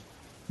shelf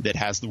that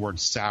has the word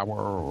sour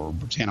or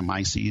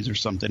Brettanomyces or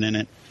something in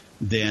it,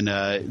 then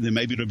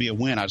maybe it'll be a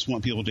win. I just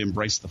want people to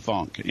embrace the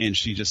funk. And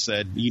she just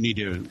said, you need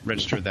to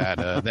register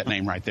that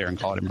name right there and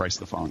call it Embrace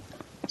the Funk.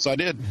 So I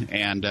did.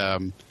 And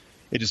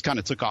it just kind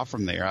of took off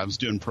from there. I was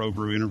doing pro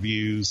brew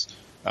interviews.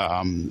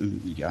 I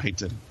hate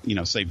to,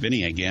 say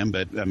Vinny again,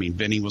 but I mean,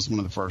 Vinny was one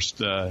of the first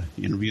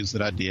interviews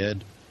that I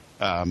did.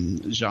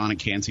 Jean and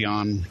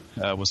Cantillon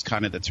was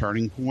kind of the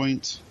turning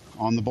point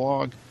on the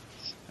blog.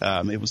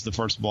 It was the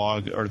first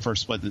blog, or the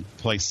first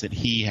place that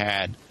he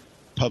had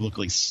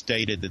publicly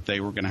stated that they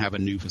were going to have a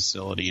new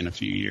facility in a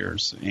few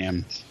years.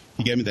 And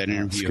he gave me that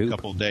interview a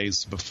couple of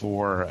days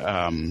before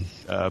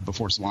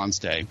Swan's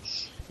Day.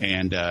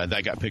 And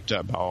that got picked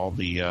up by all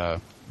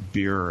the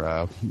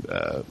beer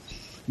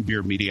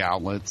media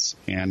outlets,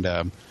 and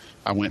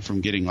I went from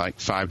getting like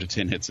 5 to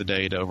 10 hits a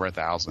day to over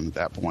 1,000 at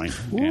that point.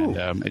 Ooh.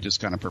 And it just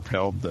kind of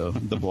propelled the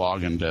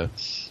blog into,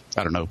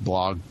 I don't know,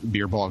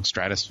 beer blog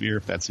stratosphere,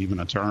 if that's even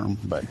a term,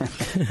 but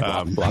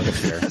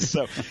blogosphere.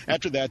 So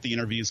after that, the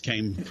interviews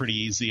came pretty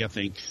easy. I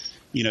think,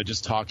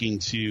 just talking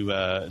to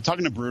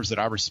brewers that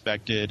I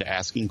respected,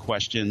 asking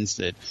questions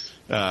that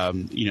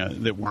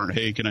that weren't,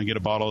 hey, can I get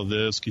a bottle of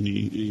this? Can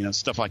you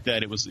stuff like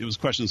that. It was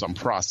questions on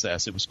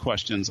process. It was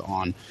questions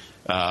on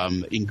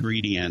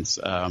ingredients,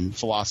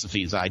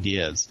 philosophies,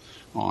 ideas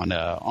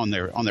on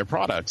their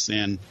products.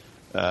 And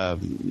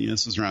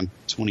this was around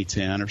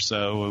 2010 or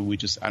so.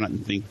 I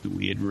don't think that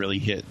we had really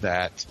hit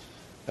that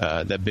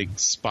big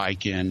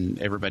spike in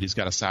everybody's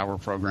got a sour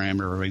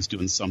program, or everybody's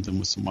doing something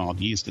with some wild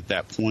yeast at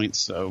that point.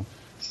 So,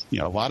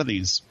 a lot of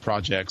these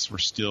projects were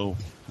still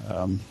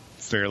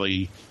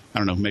fairly, I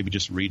don't know, maybe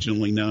just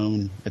regionally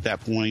known at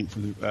that point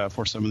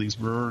for some of these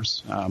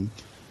brewers.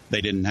 They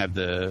didn't have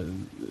the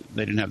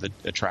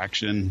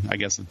attraction, I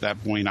guess, at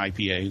that point.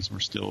 IPAs were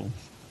still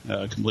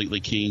completely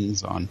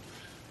kings on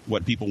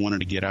what people wanted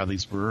to get out of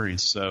these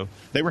breweries. So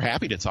they were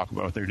happy to talk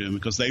about what they're doing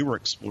because they were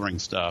exploring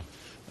stuff.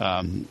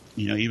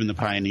 Even the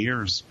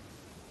pioneers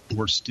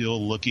were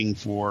still looking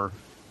for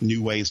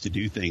new ways to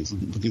do things,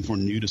 looking for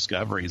new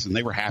discoveries, and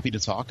they were happy to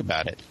talk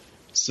about it.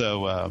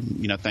 So,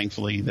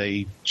 thankfully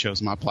they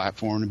chose my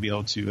platform to be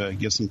able to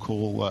give some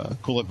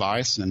cool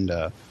advice and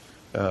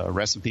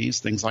recipes,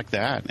 things like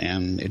that.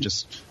 And it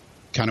just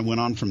kind of went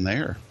on from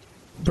there.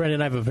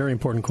 Brendan, I have a very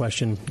important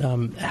question.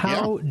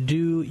 How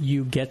do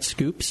you get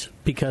scoops?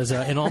 Because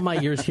in all my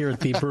years here at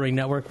the Brewing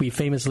Network, we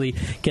famously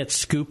get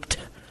scooped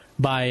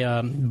by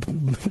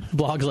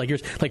blogs like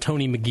yours, like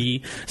Tony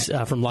McGee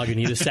from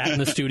Lagunitas sat in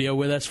the studio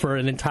with us for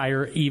an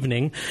entire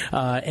evening,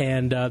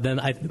 and then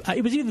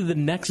it was either the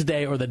next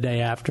day or the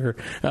day after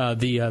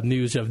the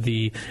news of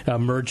the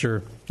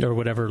merger or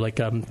whatever, like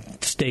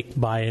steak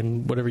buy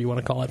and whatever you want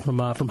to call it from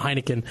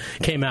Heineken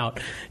came out,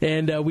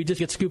 and we just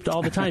get scooped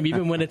all the time,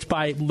 even when it's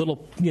by little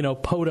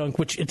podunk,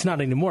 which it's not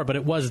anymore, but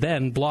it was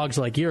then, blogs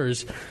like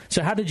yours.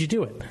 So how did you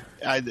do it?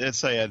 I'd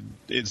say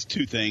it's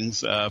two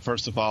things.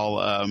 First of all,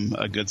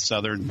 a good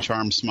Southern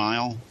charm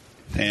smile,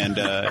 and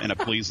a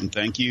please and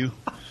thank you,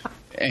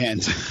 and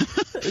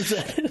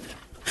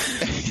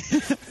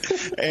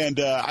and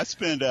I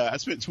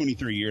spent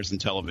 23 years in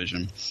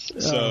television,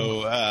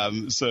 so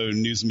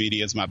news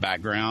media is my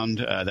background.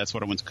 That's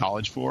what I went to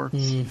college for.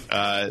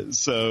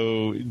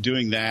 So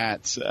doing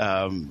that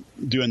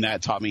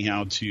taught me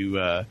how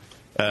to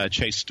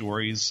chase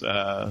stories.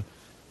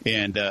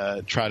 And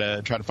try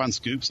to find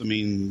scoops. I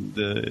mean,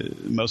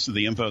 most of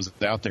the info is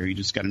out there. You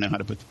just got to know how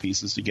to put the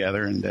pieces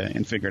together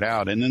and figure it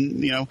out. And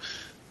then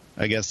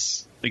I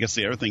guess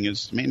the other thing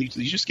is, man, you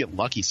just get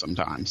lucky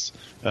sometimes.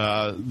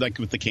 Like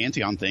with the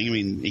Cantillon thing. I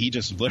mean, he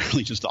just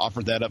literally just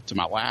offered that up to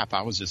my lap.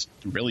 I was just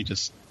really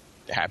just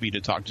happy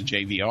to talk to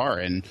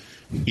JVR, and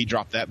he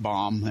dropped that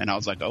bomb, and I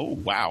was like, oh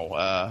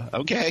wow,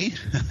 okay,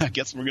 I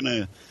guess we're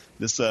gonna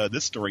this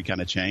story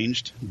kind of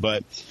changed,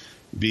 but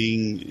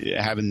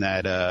having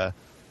that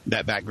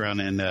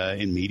background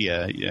in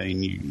media,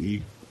 and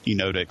you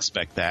know to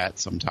expect that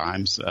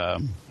sometimes. I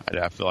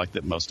feel like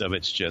that most of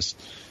it's just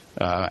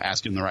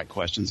asking the right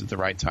questions at the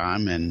right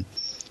time, and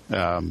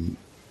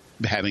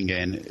having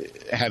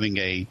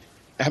a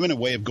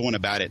way of going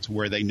about it to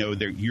where they know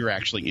that you're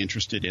actually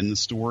interested in the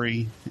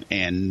story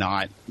and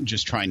not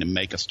just trying to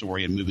make a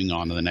story and moving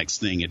on to the next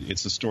thing.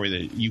 It's a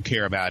story that you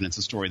care about, and it's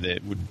a story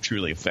that would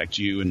truly affect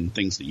you and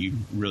things that you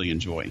really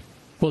enjoy.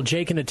 Well,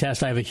 Jay can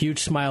attest, I have a huge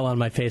smile on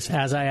my face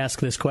as I ask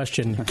this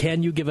question.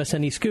 Can you give us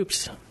any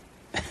scoops?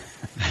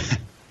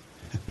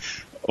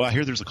 Well, I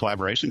hear there's a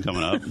collaboration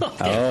coming up.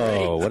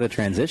 Oh, what a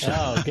transition.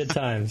 Oh, good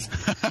times.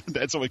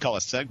 That's what we call a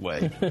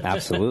segue.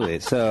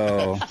 Absolutely.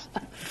 So,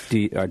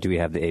 do we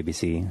have the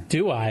ABC?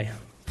 Do I?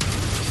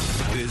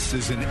 This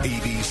is an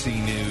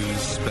ABC News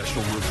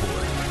special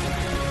report.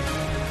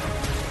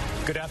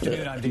 Good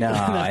afternoon, I'm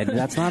No,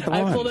 that's not the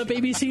one. I pulled up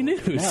ABC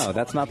News. No,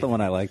 that's not the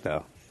one I like,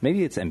 though.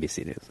 Maybe it's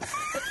NBC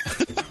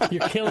News.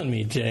 You're killing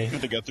me, Jay.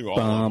 To go through all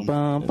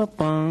of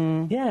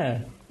them.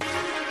 Yeah.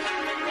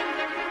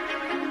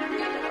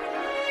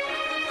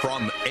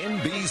 From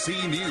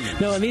NBC News.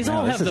 No, and these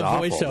all have the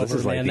voiceover, this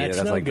is like man. That's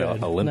that's no like good.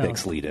 the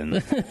Olympics lead-in.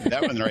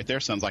 That one right there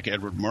sounds like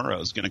Edward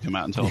Murrow's going to come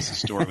out and tell us a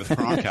story with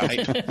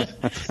bronchite.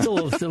 It's a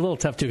little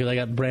tough, too, because I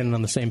got Brandon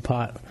on the same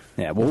pot.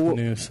 Yeah, with the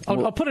news.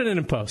 I'll put it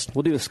in post.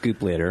 We'll do a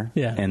scoop later.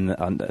 Yeah. And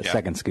on the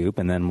second scoop,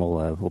 and then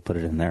we'll put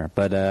it in there.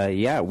 But,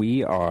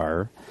 we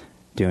are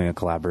doing a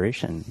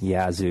collaboration.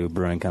 Yazoo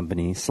Brewing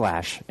Company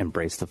 /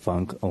 Embrace the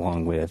Funk,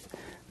 along with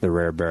the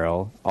Rare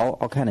Barrel.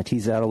 I'll kind of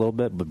tease out a little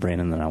bit, but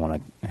Brandon, then I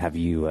want to have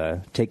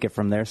you take it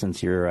from there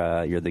since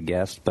you're the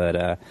guest.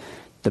 But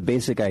the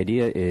basic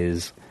idea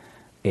is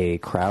a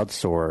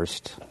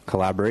crowdsourced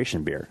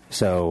collaboration beer.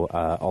 So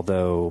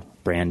although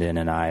Brandon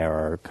and I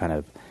are kind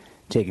of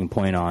taking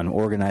point on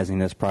organizing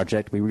this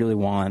project, we really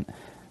want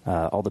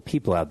all the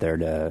people out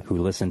there who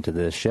listen to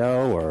this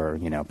show or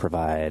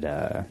provide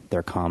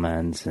their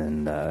comments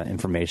and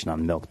information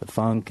on Milk the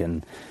Funk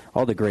and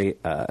all the great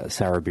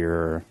sour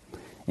beer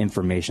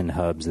information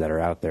hubs that are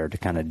out there to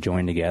kind of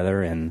join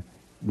together and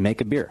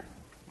make a beer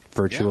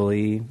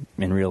virtually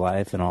in real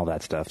life and all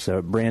that stuff.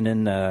 So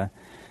Brandon,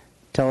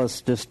 tell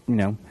us just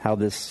how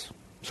this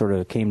sort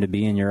of came to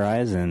be in your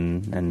eyes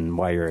and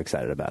why you're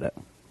excited about it.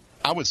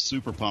 I was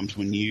super pumped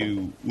when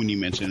you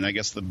mentioned it. I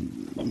guess the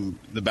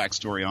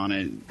backstory on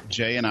it.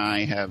 Jay and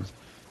I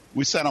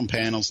we sat on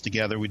panels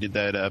together. We did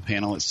that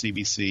panel at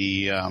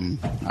CBC.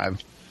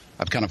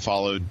 I've kind of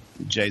followed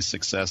Jay's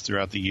success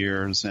throughout the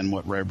years and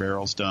what Rare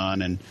Barrel's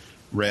done, and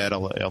read. I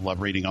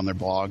love reading on their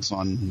blogs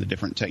on the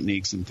different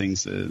techniques and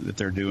things that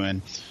they're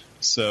doing.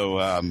 So,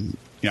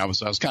 I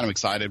was kind of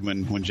excited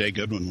when Jay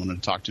Goodwin wanted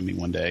to talk to me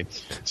one day.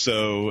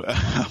 So,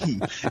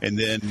 and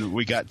then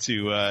we got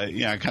to,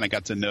 I kind of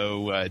got to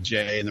know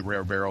Jay and the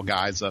Rare Barrel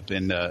guys up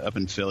in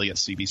Philly at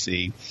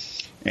CBC.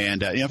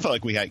 And, I felt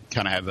like we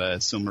kind of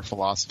have similar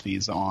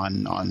philosophies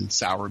on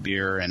sour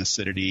beer and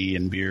acidity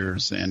in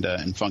beers and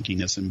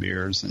funkiness in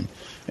beers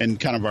and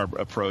kind of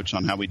our approach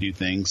on how we do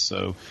things.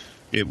 So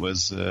it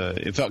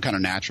felt kind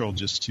of natural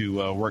just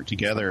to work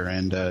together.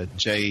 And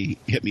Jay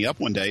hit me up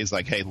one day. He's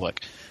like, hey, look,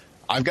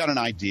 I've got an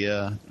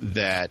idea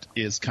that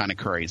is kind of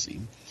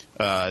crazy.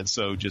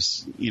 So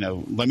just,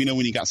 let me know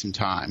when you got some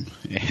time.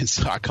 And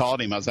so I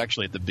called him. I was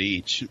actually at the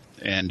beach.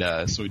 And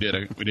so we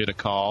did a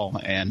call,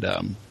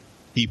 and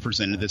he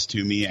presented this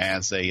to me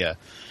as a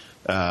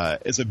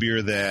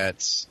beer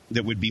that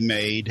would be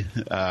made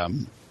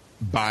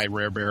by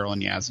Rare Barrel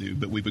and Yazoo,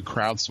 but we would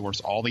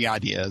crowdsource all the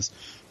ideas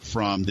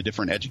from the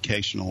different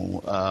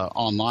educational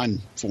online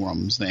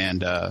forums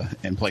and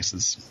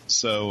places.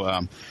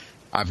 So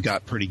I've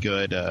got pretty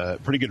good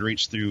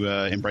reach through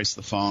Embrace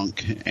the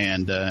Funk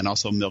and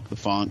also Milk the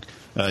Funk.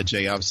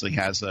 Jay obviously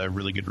has a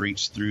really good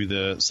reach through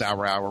the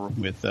Sour Hour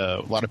with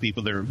a lot of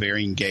people that are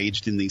very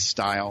engaged in these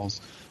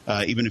styles.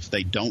 Even if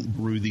they don't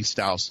brew these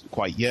styles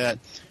quite yet,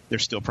 they're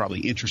still probably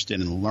interested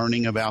in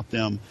learning about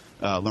them,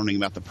 learning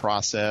about the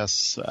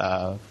process,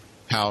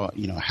 how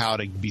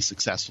to be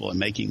successful in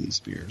making these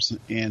beers.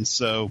 And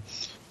so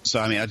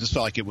I mean, I just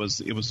felt like it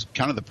was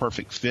kind of the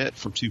perfect fit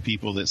for two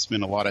people that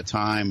spend a lot of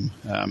time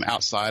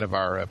outside of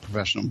our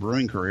professional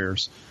brewing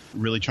careers,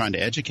 really trying to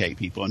educate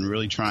people and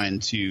really trying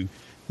to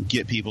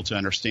get people to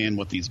understand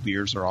what these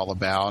beers are all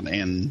about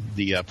and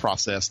the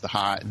process,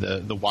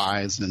 the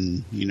whys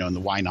and and the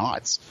why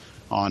nots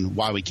on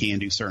why we can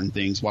do certain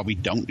things, why we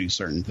don't do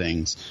certain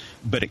things,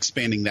 but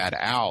expanding that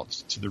out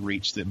to the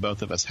reach that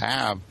both of us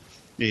have,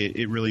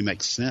 it really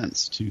makes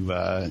sense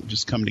to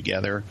just come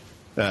together,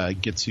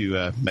 get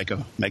to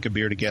make a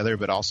beer together,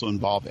 but also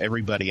involve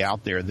everybody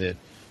out there that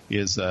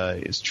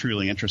is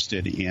truly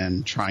interested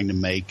in trying to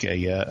make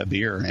a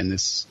beer. And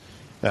this.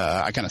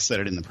 I kind of said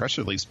it in the press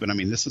release, but I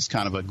mean, this is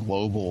kind of a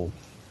global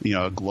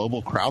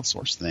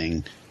crowdsource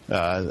thing.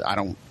 I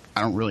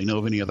don't really know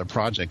of any other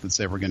project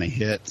that's ever going to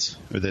hit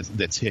or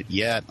that's hit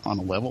yet on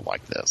a level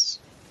like this.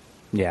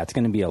 Yeah, it's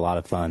going to be a lot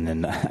of fun.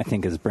 And I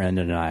think as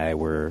Brandon and I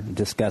were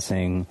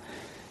discussing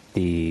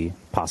the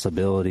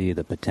possibility,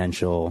 the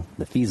potential,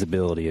 the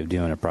feasibility of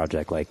doing a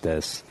project like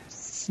this,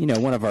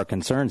 one of our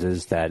concerns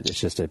is that it's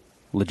just a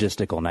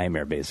logistical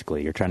nightmare,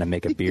 basically. You're trying to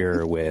make a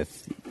beer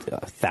with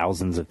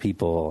thousands of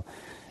people,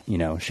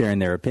 sharing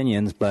their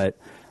opinions. But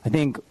I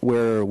think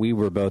where we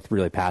were both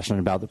really passionate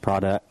about the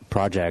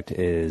project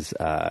is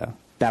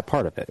that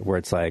part of it, where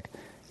it's like,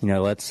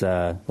 let's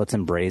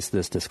embrace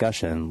this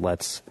discussion.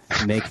 Let's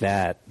make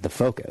that the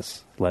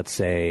focus. Let's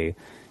say,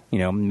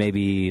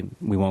 maybe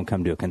we won't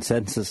come to a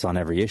consensus on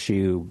every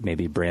issue.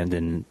 Maybe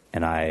Brandon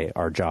and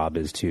our job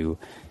is to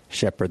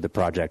shepherd the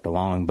project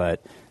along,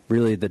 but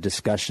really the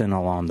discussion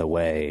along the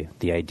way,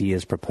 the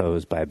ideas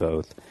proposed by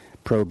both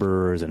pro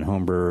brewers and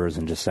home brewers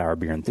and just sour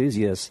beer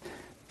enthusiasts,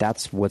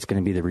 that's what's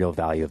going to be the real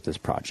value of this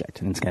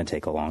project. And it's going to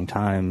take a long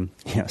time.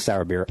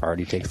 Sour beer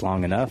already takes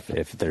long enough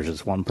if there's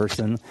just one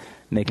person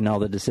making all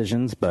the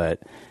decisions.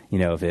 But,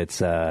 if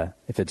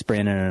it's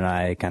Brandon and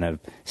I kind of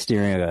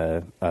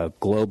steering a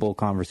global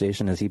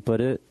conversation, as he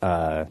put it,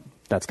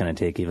 that's going to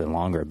take even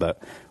longer.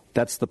 But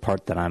that's the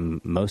part that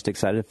I'm most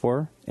excited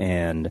for,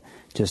 and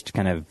just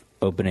kind of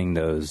opening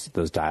those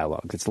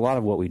dialogues. It's a lot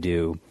of what we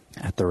do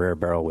at the Rare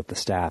Barrel with the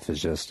staff is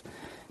just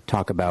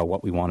talk about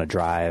what we want to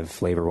drive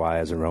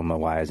flavor-wise,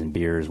 aroma-wise in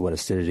beers, what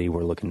acidity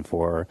we're looking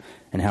for,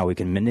 and how we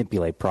can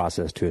manipulate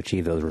process to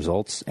achieve those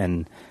results.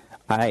 And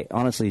I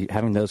honestly,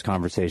 having those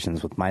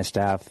conversations with my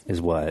staff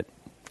is what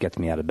gets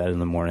me out of bed in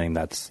the morning.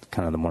 That's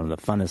kind of one of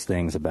the funnest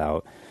things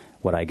about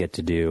what I get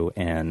to do,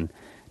 and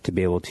to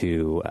be able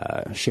to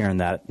share in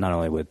that not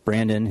only with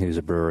Brandon, who's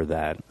a brewer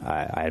that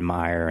I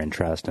admire and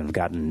trust and have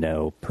gotten to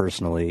know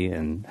personally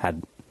and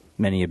had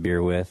many a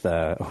beer with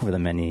over the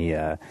many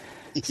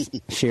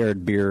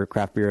shared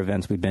craft beer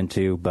events we've been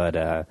to,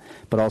 but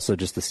also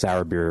just the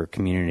sour beer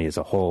community as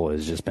a whole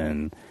has just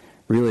been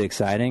really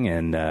exciting,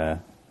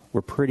 and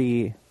we're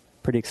pretty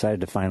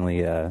excited to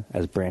finally,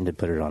 as Brandon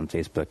put it on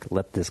Facebook,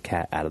 let this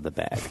cat out of the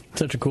bag.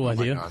 Such a cool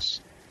idea. My gosh.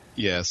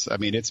 Yes, I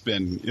mean it's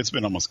been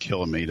almost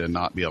killing me to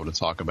not be able to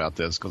talk about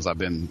this, because I've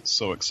been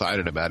so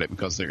excited about it,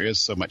 because there is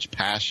so much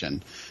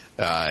passion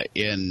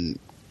in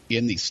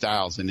these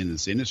styles and in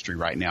this industry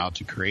right now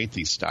to create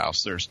these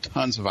styles. There's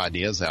tons of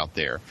ideas out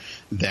there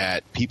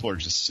that people are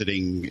just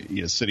sitting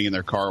in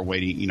their car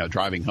waiting,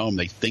 driving home.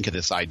 They think of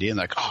this idea and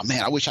they're like, oh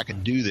man, I wish I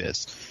could do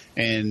this.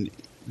 And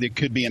there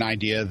could be an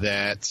idea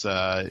that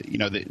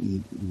that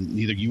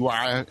neither you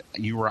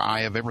or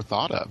I have ever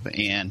thought of,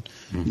 and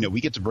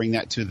we get to bring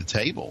that to the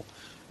table.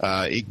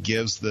 It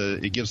gives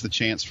the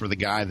chance for the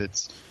guy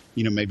that's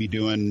maybe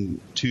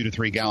doing 2 to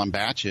 3 gallon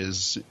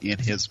batches in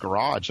his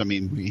garage. I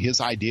mean,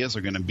 his ideas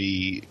are going to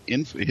be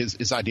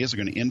his ideas are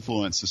going to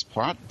influence this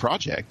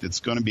project. It's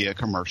going to be a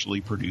commercially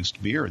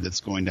produced beer that's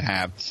going to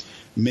have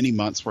many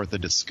months worth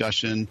of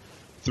discussion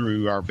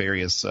through our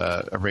various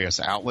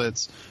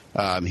outlets.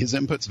 His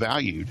input's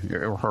valued,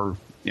 or her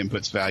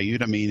input's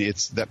valued. I mean,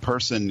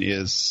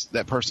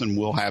 that person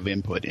will have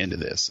input into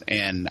this,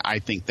 and I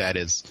think that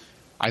is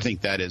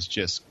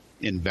just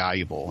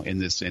invaluable in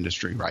this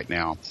industry right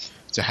now,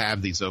 to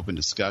have these open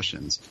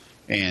discussions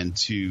and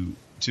to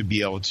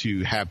be able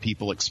to have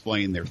people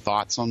explain their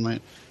thoughts on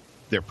it,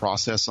 their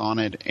process on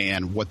it,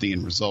 and what the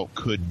end result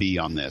could be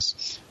on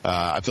this.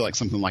 I feel like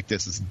something like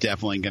this is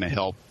definitely going to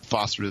help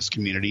foster this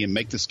community and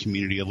make this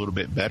community a little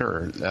bit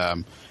better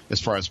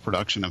as far as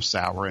production of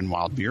sour and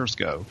wild beers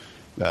go.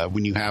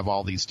 When you have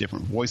all these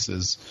different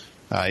voices,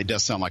 it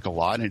does sound like a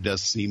lot, and it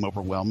does seem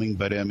overwhelming,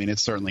 but I mean,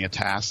 it's certainly a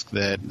task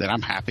that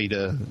I'm happy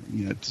to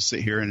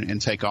sit here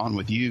and take on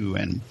with you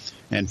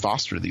and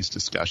foster these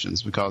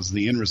discussions, because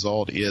the end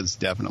result is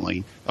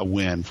definitely a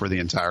win for the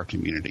entire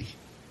community.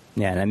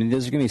 Yeah, and I mean,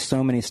 there's going to be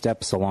so many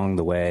steps along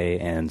the way,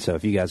 and so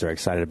if you guys are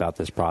excited about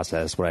this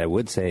process, what I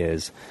would say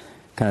is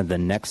kind of the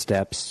next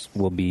steps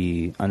will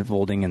be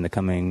unfolding in the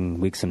coming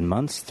weeks and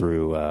months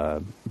through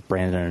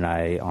Brandon and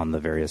I on the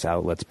various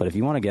outlets. But if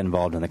you want to get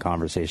involved in the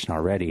conversation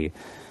already,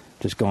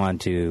 just go on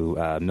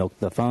to Milk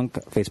the Funk,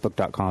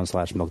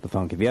 facebook.com/Milk the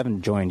Funk. If you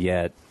haven't joined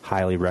yet,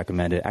 highly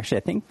recommend it. Actually,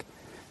 I think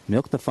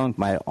Milk the Funk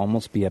might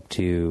almost be up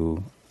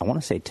to, I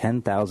want to say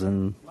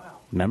 10,000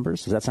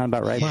 members. Does that sound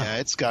about right? Yeah,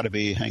 it's got to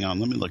be. Hang on,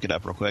 let me look it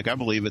up real quick. I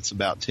believe it's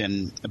about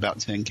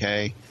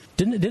 10K.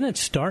 Didn't it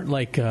start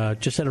like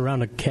just at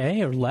around a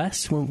K or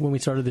less when we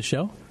started the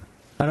show?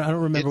 I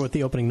don't remember what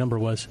the opening number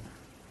was.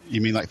 You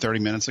mean like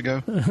 30 minutes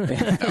ago?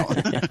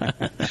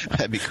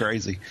 That'd be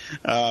crazy.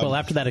 Well,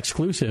 after that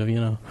exclusive,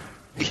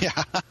 Yeah.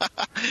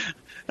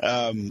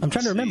 I'm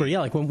trying to remember. Yeah,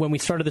 like when we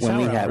started the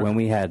Sour Hour. When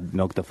we had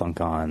Milk the Funk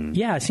on.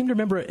 Yeah, I seem to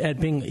remember it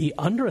being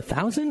under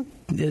 1,000.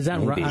 Is that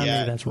right? Maybe.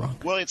 Maybe that's wrong.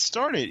 Well, it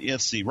started.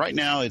 Let's see. Right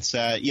now, it's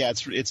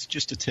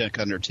just a tick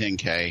under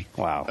 10K.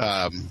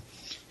 Wow.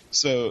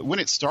 So when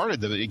it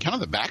started, the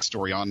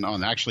backstory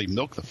on actually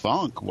Milk the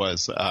Funk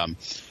was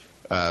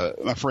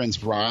my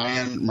friends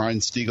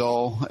Ryan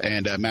Stiegel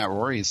and Matt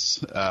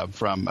Rory's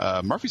from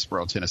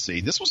Murfreesboro,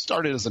 Tennessee. This was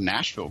started as a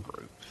Nashville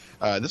group.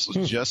 This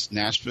was just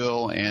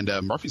Nashville and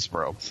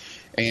Murfreesboro,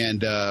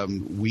 and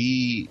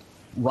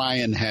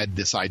Ryan had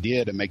this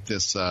idea to make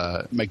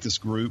this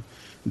group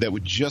that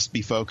would just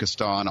be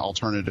focused on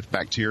alternative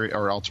bacteria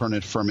or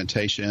alternative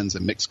fermentations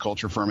and mixed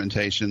culture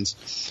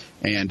fermentations.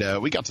 And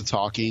we got to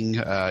talking.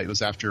 It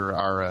was after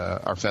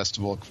our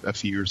festival a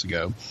few years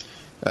ago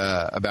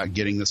about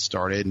getting this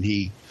started, and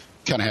he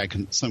kind of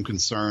had some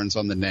concerns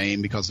on the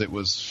name because it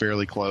was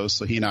fairly close.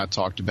 So he and I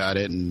talked about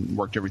it and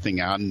worked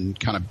everything out and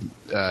kind of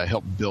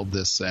helped build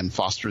this and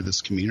foster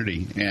this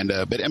community. And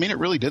but I mean, it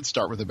really did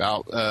start with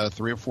about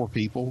 3 or 4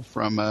 people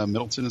from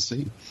Middle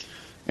Tennessee.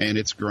 and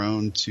it's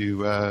grown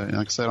to, like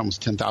I said,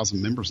 almost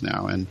 10,000 members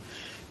now. And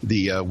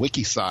the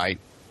wiki site,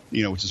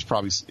 which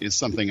is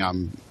something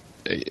I'm.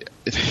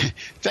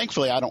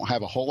 Thankfully, I don't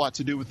have a whole lot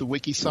to do with the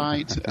wiki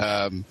site,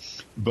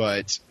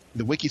 but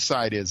the wiki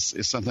site is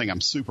something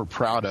I'm super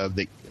proud of.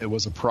 That it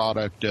was a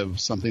product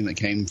of something that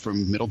came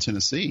from Middle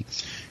Tennessee,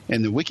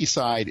 and the wiki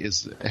site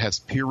has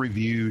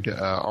peer-reviewed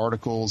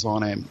articles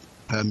on it.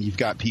 You've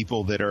got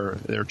people that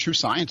are true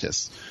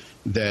scientists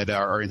that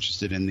are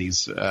interested in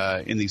these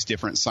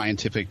different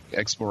scientific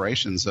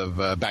explorations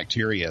of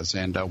bacteria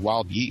and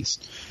wild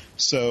yeast.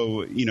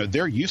 So,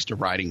 they're used to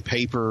writing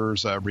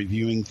papers,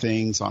 reviewing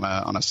things on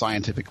a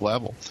scientific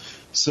level.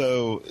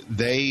 So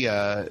they,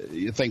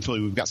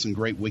 thankfully, we've got some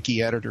great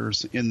wiki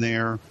editors in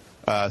there,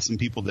 some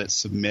people that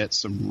submit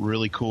some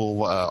really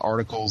cool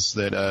articles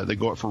that they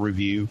go up for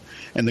review,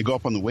 and they go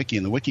up on the wiki,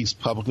 and the wiki's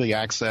publicly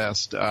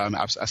accessed.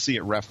 I see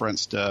it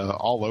referenced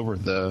all over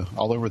the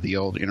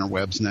old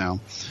interwebs now.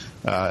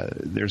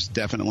 There's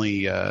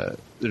definitely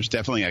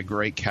a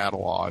great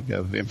catalog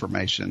of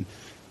information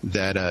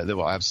that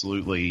will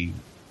absolutely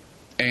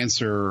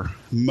answer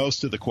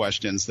most of the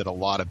questions that a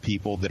lot of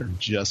people that are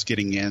just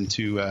getting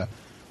into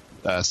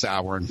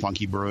sour and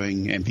funky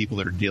brewing, and people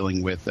that are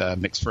dealing with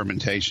mixed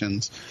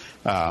fermentations.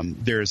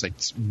 There's a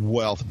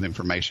wealth of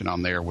information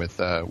on there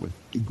with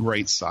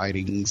great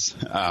sightings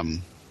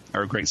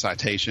or great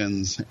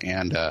citations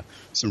and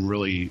some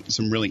really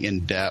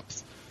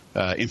in-depth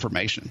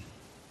information.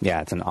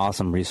 Yeah, it's an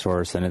awesome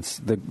resource, and it's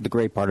the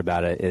great part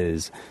about it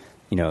is,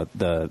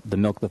 the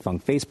Milk the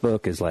Funk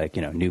Facebook is like,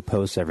 new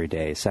posts every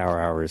day. Sour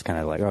Hour is kind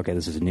of like, okay,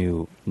 this is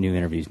new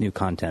interviews, new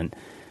content.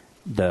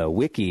 The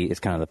wiki is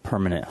kind of the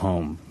permanent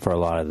home for a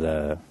lot of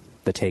the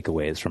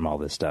takeaways from all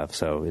this stuff.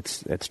 So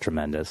it's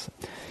tremendous.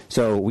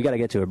 So we got to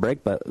get to a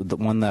break, but the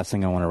one last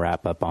thing I want to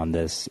wrap up on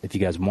this, if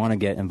you guys want to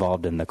get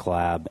involved in the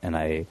collab, and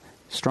I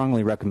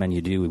strongly recommend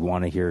you do, we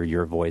want to hear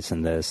your voice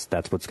in this.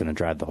 That's what's going to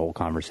drive the whole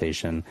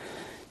conversation.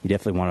 You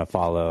definitely want to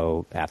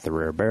follow at the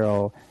Rare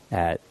Barrel,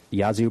 at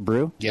Yazoo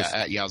Brew. Yeah,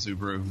 at Yazoo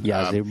Brew.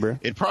 Yazoo Brew.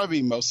 It'd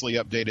probably be mostly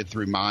updated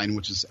through mine,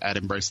 which is at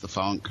Embrace the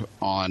Funk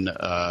on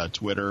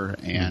Twitter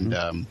and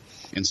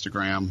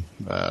Instagram.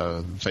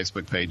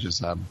 Facebook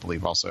pages, I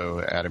believe, also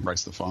at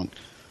Embrace the Funk.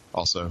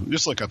 Also,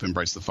 just look up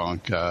Embrace the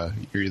Funk.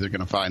 You're either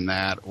going to find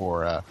that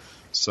or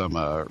some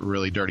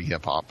really dirty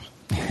hip hop.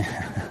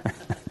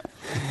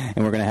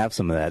 And we're going to have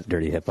some of that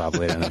dirty hip-hop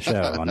later in the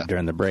show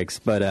during the breaks.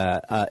 But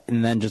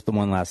and then just the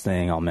one last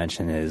thing I'll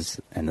mention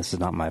is, and this is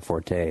not my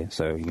forte,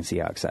 so you can see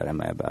how excited I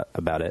am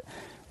about it,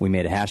 we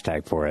made a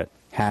hashtag for it,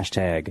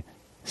 hashtag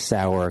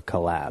Sour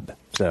Collab.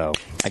 So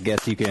I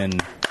guess you can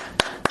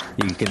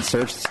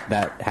search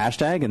that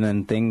hashtag, and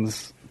then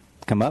things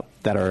come up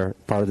that are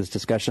part of this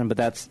discussion. But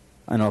that's,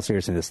 in all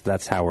seriousness,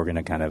 that's how we're going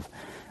to kind of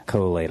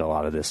collate a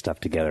lot of this stuff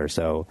together.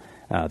 So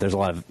there's a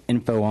lot of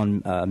info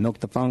on Milk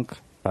the Funk.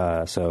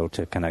 So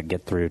to kind of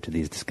get through to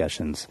these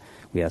discussions,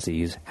 we have to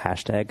use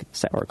hashtag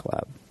Sour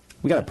Collab.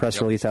 We got a press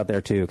release out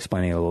there, too,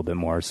 explaining it a little bit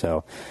more.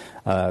 So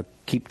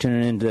keep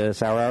tuning into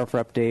Sour Hour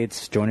for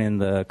updates. Join in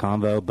the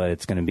convo, but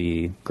it's going to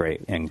be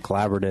great and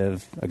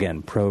collaborative.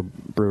 Again, pro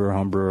brewer,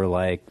 home brewer,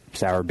 like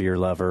sour beer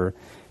lover.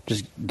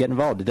 Just get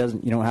involved. You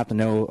don't have to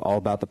know all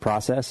about the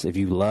process. If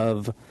you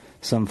love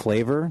some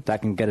flavor,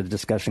 that can get a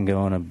discussion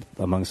going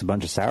amongst a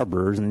bunch of sour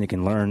brewers, and then you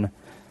can learn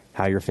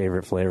how your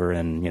favorite flavor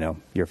and,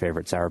 your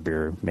favorite sour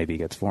beer maybe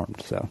gets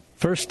formed. So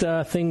first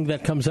thing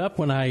that comes up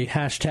when I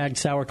hashtag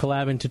Sour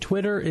Collab into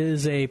Twitter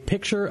is a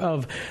picture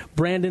of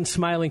Brandon's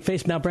smiling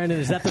face. Now, Brandon,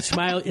 is that the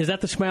smile? Is that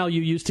the smile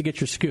you use to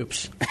get your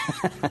scoops?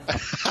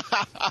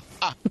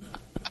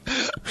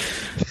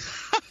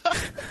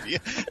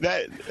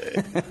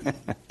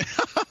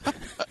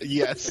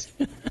 Yes.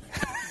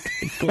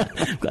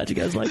 Glad you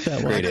guys like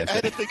that one. I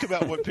had to think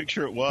about what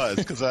picture it was,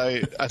 because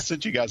I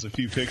sent you guys a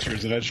few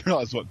pictures, and I just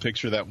realized what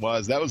picture that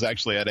was. That was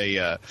actually at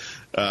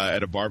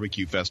a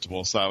barbecue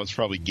festival, so I was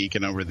probably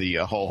geeking over the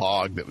whole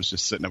hog that was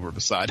just sitting over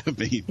beside of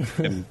me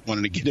and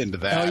wanted to get into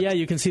that. Oh, yeah,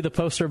 you can see the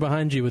poster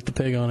behind you with the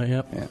pig on it.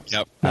 Yep. Yeah.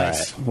 Yep.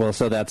 Nice. All right. Well,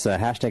 so that's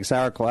hashtag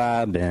Sour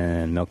Collab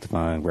and Milk the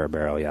Funk, Rare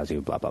Barrel,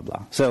 Yazoo, blah, blah,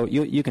 blah. So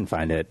you can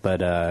find it, but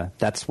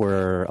that's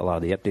where a lot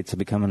of the updates will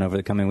be coming over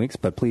the coming weeks.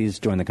 But please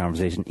join the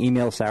conversation.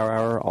 Email Sour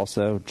Hour,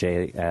 also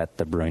Jay at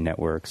the Brewing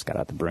Network, Scott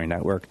at the Brewing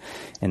Network,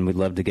 and we'd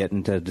love to get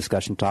into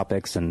discussion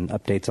topics and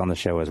updates on the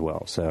show as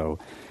well. So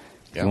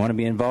if you want to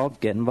be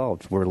involved, get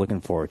involved. We're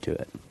looking forward to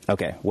it.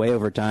 Okay, way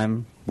over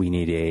time. We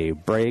need a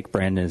break.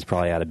 Brandon is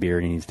probably out of beer.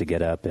 He needs to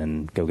get up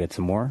and go get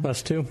some more.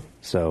 Us too.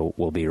 So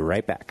we'll be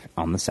right back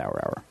on the Sour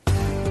Hour.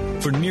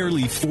 For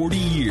nearly 40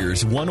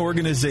 years, one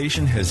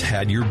organization has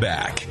had your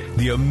back.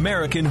 The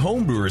American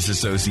Homebrewers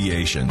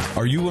Association.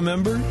 Are you a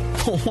member?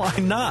 Why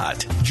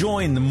not?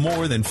 Join the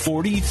more than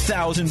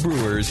 40,000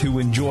 brewers who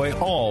enjoy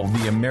all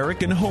the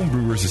American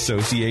Homebrewers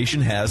Association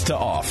has to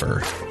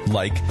offer.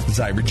 Like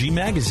Zymergy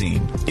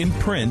Magazine, in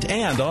print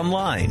and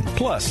online,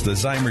 plus the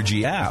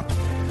Zymergy app.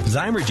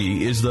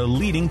 Zymergy is the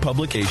leading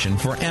publication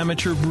for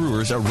amateur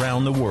brewers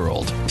around the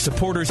world.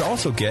 Supporters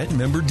also get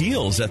member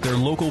deals at their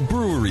local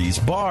breweries,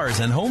 bars,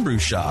 and homebrew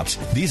shops.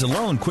 These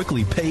alone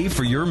quickly pay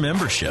for your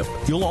membership.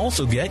 You'll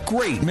also get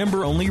great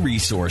member-only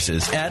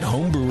resources at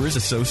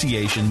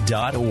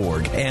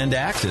homebrewerassociation.org and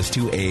access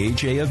to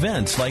AHA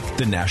events like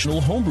the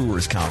National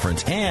Homebrewers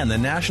Conference and the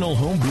National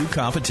Homebrew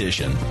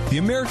Competition. The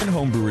American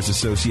Homebrewers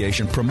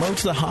Association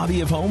promotes the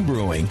hobby of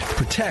homebrewing,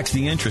 protects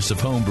the interests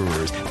of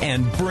homebrewers,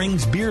 and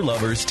brings beer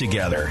lovers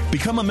together.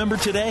 Become a member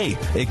today.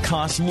 It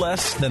costs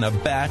less than a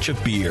batch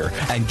of beer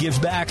and gives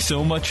back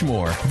so much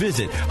more.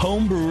 Visit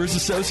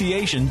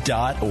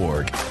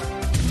homebrewerassociation.org.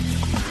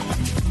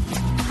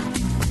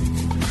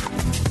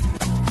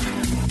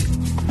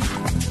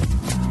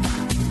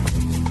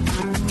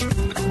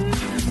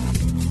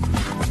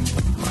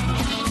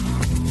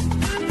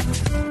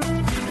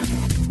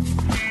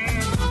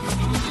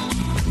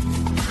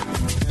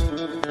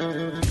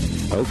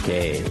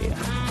 Okay,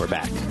 we're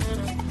back.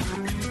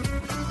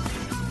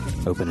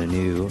 Open a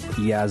new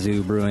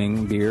Yazoo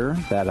Brewing beer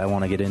that I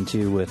want to get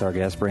into with our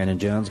guest, Brandon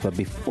Jones. But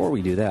before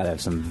we do that, I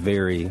have some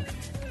very,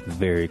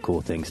 very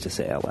cool things to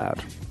say out loud.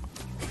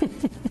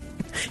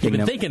 You've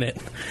been thinking it.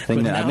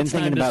 I've been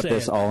thinking about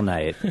this all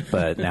night,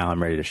 but now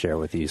I'm ready to share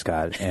with you,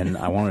 Scott. And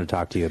I wanted to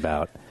talk to you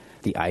about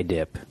the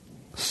iDip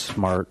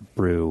Smart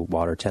Brew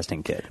Water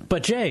Testing Kit.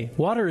 But, Jay,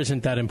 water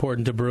isn't that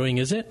important to brewing,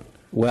 is it?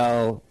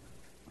 Well...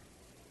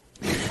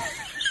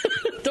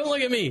 Don't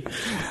look at me.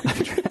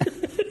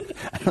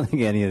 I don't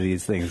think any of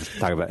these things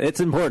talk about it. It's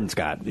important,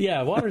 Scott.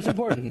 Yeah, water's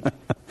important.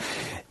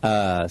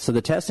 So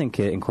the testing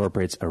kit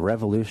incorporates a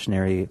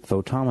revolutionary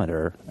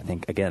photometer. I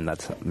think, again,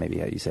 that's maybe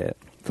how you say it.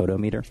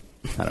 Photometer?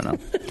 I don't know.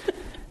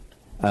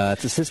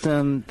 It's a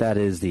system that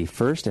is the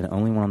first and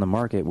only one on the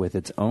market with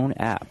its own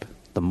app.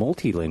 The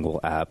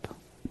multilingual app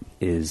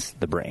is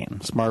the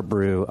brain. Smart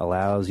Brew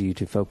allows you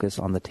to focus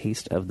on the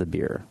taste of the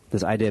beer.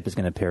 This iDip is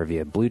going to pair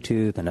via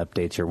Bluetooth and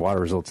updates your water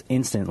results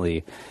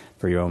instantly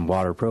for your own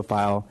water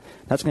profile.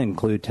 That's going to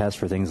include tests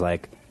for things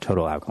like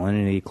total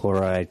alkalinity,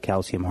 chloride,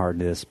 calcium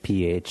hardness,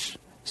 pH,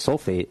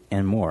 sulfate,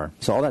 and more.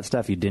 So all that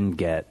stuff you didn't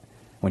get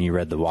when you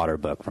read the water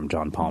book from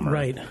John Palmer.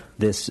 Right.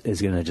 This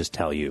is going to just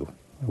tell you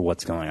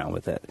what's going on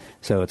with it.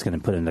 So it's going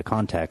to put into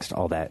context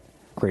all that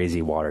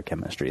crazy water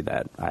chemistry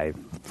that I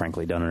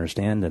frankly don't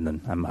understand, and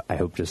then I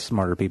hope just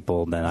smarter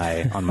people than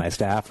I on my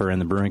staff or in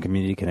the brewing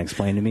community can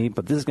explain to me.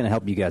 But this is going to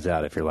help you guys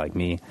out if you're like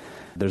me.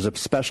 There's a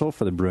special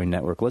for the Brewing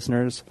Network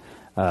listeners.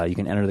 You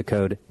can enter the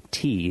code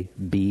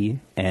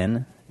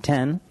TBN10,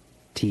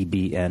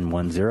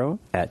 TBN10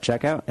 at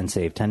checkout and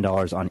save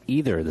 $10 on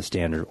either the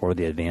standard or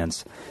the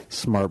advanced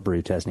Smart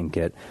Brew testing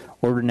kit.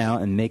 Order now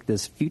and make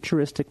this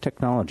futuristic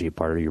technology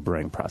part of your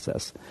brewing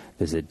process.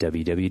 Visit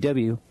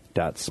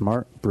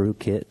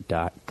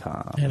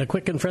www.smartbrewkit.com. And a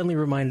quick and friendly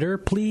reminder,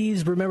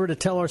 please remember to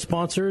tell our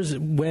sponsors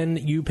when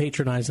you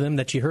patronize them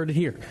that you heard it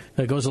here.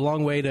 It goes a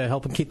long way to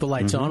help them keep the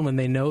lights on when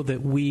they know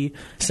that we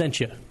sent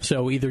you.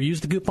 So either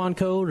use the coupon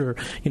code or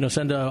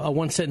send a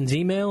one-sentence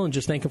email and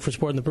just thank them for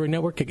supporting the Brewing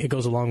Network. It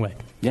goes a long way.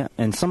 Yeah,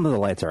 and some of the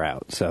lights are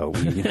out, so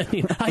I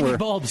need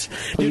bulbs.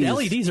 Dude,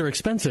 LEDs are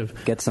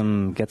expensive. Get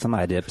some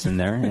iDips in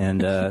there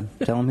and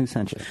tell them who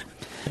sent you.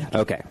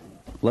 Okay.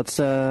 Let's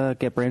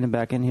get Brandon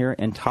back in here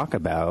and talk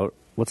about,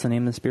 what's the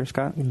name of this beer,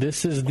 Scott?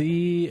 This is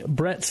the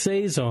Brett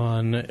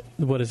Saison.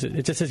 What is it?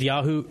 It just says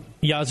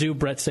Yazoo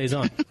Brett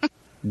Saison.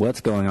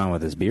 What's going on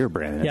with this beer,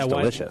 Brandon? It's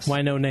delicious.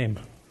 Why no name?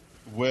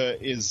 Well,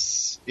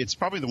 it's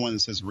probably the one that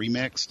says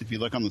remixed. If you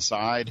look on the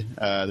side,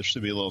 there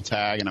should be a little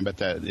tag, and I bet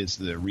that is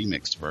the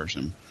remixed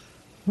version.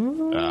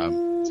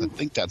 So I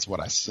think that's what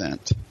I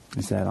sent.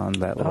 Is that on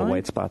that little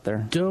white spot there?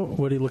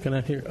 What are you looking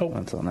at here? Oh,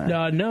 that's on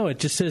there. No, it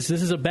just says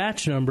this is a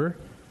batch number.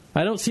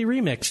 I don't see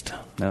remixed.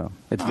 No.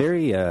 It's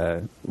very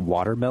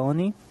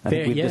watermelon-y, I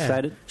think we've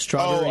decided.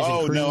 Strawberries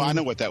and cream. No, I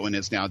know what that one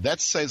is now.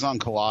 That's Saison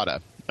Colada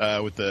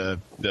with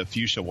the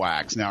fuchsia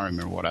wax. Now I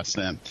remember what I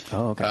sent.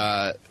 Oh,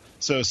 okay.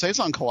 So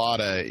Saison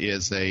Colada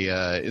is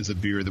a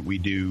beer that we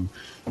do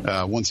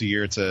once a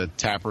year. It's a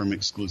taproom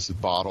exclusive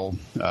bottle.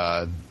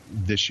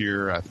 This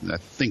year, I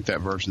think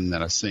that version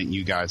that I sent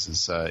you guys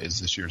is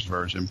this year's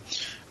version.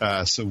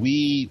 So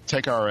we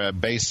take our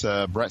base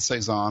Brett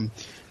Saison.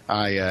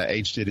 I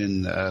aged it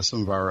in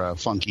some of our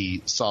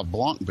funky Sauv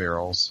Blanc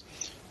barrels,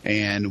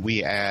 and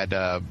we add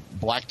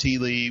black tea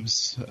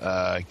leaves,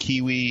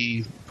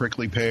 kiwi,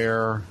 prickly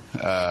pear,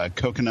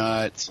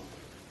 coconut,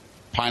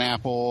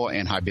 pineapple,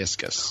 and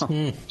hibiscus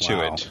to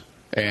it.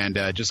 And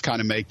just kind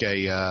of make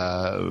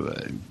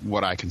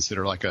what I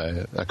consider like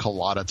a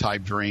colada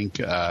type drink.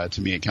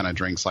 To me, it kind of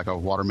drinks like a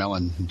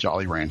watermelon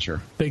Jolly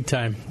Rancher. Big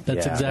time.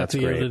 That's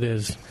exactly what it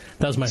is.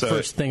 That was my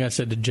first thing I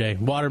said to Jay.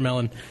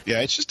 Watermelon. Yeah,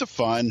 it's just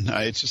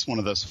it's just one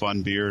of those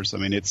fun beers. I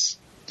mean,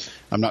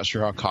 I'm not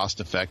sure how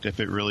cost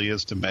effective it really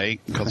is to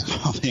make because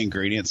of all the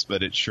ingredients,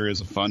 but it sure is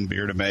a fun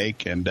beer to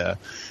make. And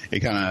it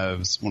kind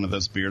of is one of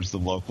those beers the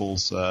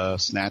locals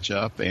snatch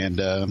up and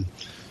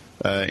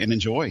and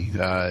enjoy.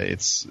 I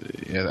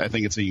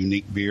think it's a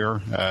unique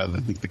beer. I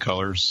think the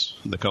color's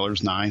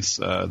nice.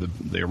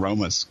 The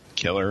aroma's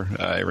killer.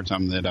 Every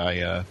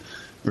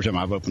time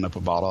I've opened up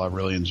a bottle, I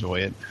really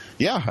enjoy it.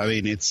 Yeah, I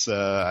mean, it's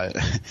I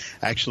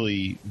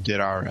actually did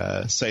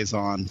our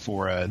saison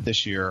for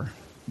this year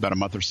about a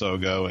month or so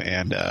ago,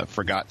 and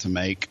forgot to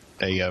make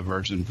a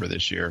version for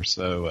this year.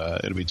 So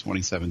it'll be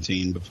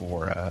 2017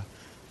 before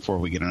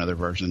we get another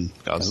version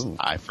because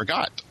I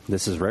forgot.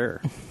 This is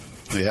rare.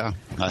 Yeah.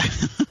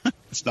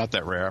 It's not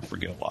that rare. I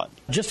forget a lot.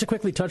 Just to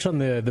quickly touch on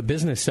the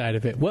business side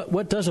of it,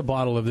 what does a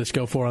bottle of this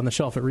go for on the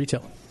shelf at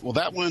retail? Well,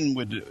 that one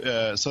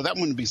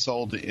would be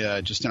sold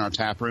just in our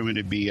tap room.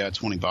 It'd be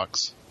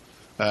 $20.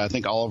 I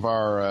think all of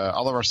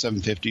our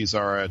 750s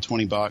are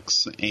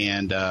 $20,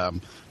 and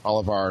all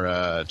of our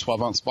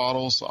 12-ounce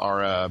bottles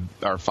are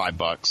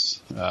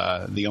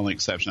 $5. The only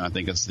exception, I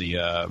think, is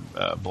the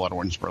Blood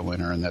Orange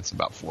Berliner, and that's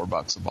about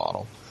 $4 a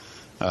bottle.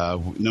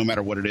 No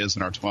matter what it is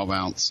in our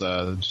 12-ounce,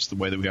 just the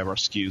way that we have our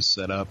SKUs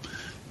set up,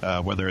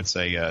 whether it's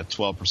a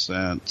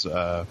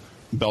 12%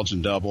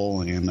 Belgian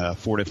double in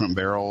 4 different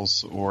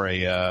barrels, or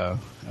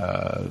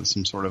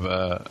some sort of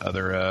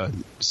other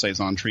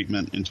saison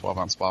treatment in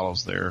 12-ounce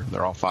bottles, they're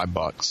all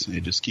 $5.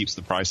 It just keeps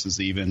the prices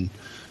even,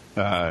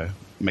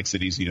 makes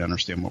it easy to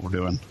understand what we're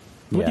doing.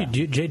 Yeah.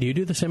 Jay, do you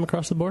do the same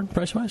across the board,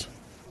 price-wise?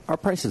 Our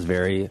prices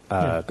vary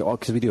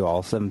because we do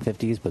all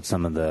 750s, but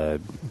some of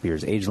the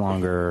beers age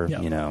longer.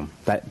 Yeah. You know,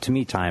 that to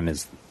me, time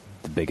is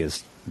the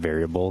biggest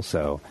variable.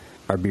 So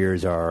our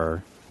beers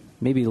are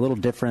maybe a little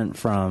different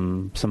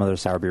from some other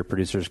sour beer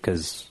producers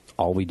because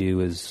all we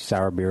do is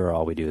sour beer, or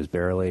all we do is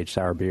barrel aged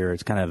sour beer.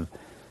 It's kind of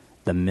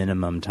the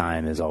minimum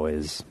time is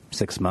always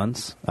 6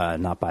 months,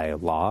 not by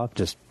law,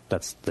 just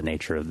that's the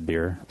nature of the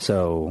beer.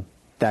 So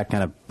that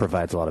kind of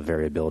provides a lot of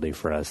variability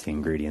for us, the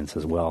ingredients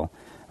as well.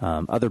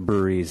 Other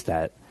breweries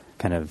that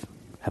kind of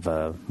have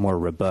a more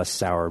robust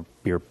sour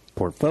beer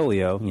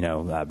portfolio, you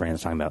know,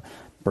 Brandon's talking about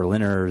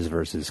Berliners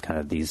versus kind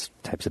of these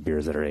types of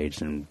beers that are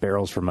aged in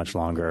barrels for much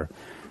longer.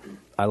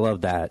 I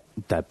love that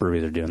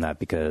breweries are doing that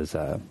because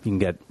you can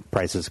get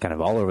prices kind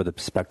of all over the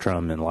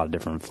spectrum and a lot of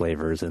different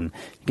flavors, and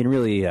you can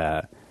really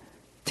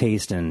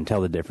taste and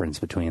tell the difference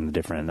between the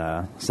different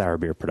sour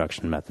beer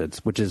production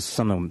methods, which is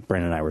something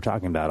Brandon and I were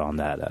talking about on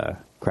that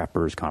Craft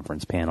Brewers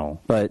Conference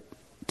panel. But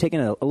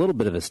taking a little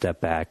bit of a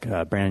step back,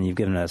 Brandon, you've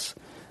given us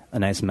a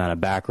nice amount of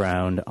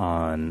background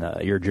on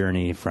your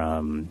journey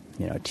from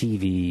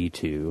TV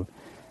to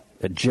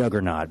a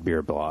juggernaut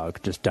beer blog,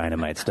 just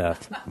dynamite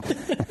stuff,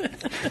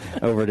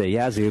 over to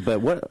Yazoo. But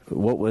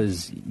what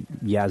was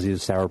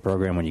Yazoo's sour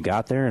program when you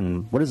got there,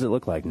 and what does it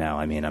look like now?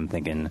 I mean, I'm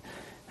thinking,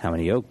 how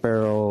many oak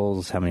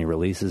barrels, how many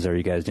releases are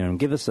you guys doing?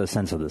 Give us a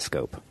sense of the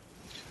scope.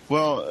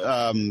 Well,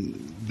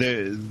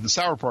 the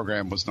sour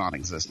program was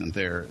non-existent.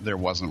 There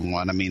wasn't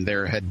one. I mean,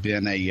 there had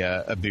been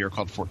a beer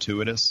called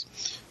Fortuitous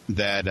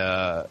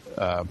that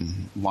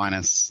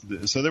Linus.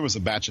 So there was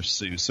a batch of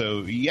Sioux.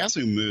 So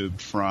Yazoo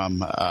moved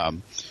from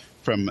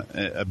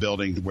a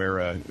building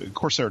where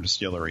Corsair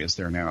Distillery is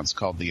there now. It's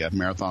called the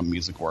Marathon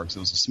Music Works. It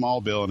was a small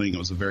building. It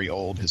was a very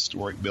old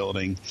historic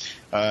building.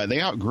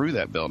 They outgrew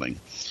that building.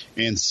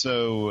 And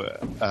so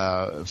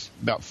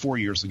about 4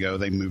 years ago,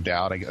 they moved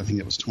out. I think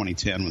it was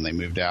 2010 when they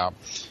moved out.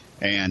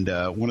 And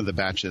one of the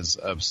batches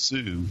of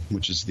Sioux,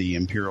 which is the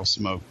Imperial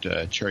Smoked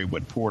Cherry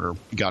Wood Porter,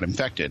 got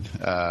infected.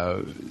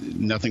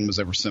 Nothing was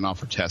ever sent off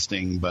for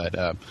testing,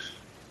 but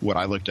what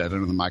I looked at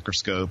under the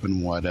microscope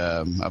and what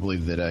I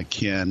believe that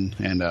Ken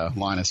and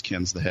Linus,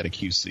 Ken's the head of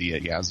QC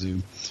at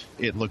Yazoo,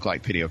 it looked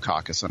like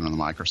Pediococcus under the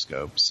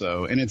microscope.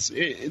 So, and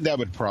that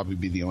would probably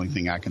be the only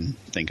thing I can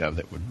think of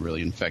that would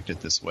really infect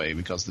it this way,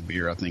 because the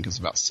beer, I think, is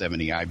about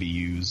 70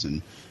 IBUs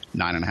and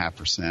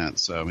 9.5%.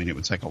 So, I mean, it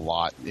would take a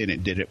lot, and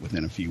it did it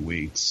within a few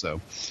weeks.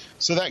 So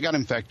that got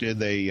infected.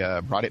 They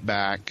brought it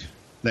back.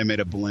 They made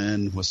a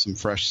blend with some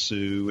fresh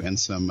Sioux and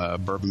some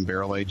bourbon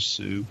barrel-aged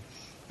Sioux.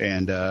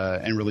 And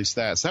released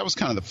that. So that was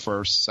kind of the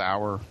first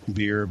sour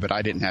beer, but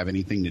I didn't have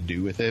anything to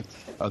do with it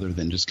other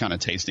than just kind of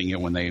tasting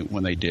it when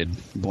they did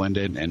blend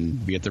it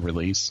and be at the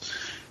release.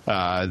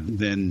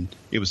 Then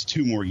it was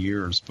 2 more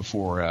years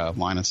before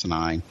Linus and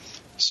I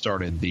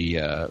started the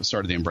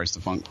Embrace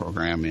the Funk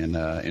program in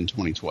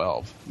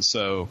 2012.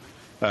 So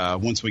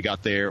once I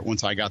got there, it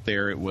was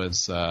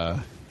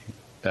that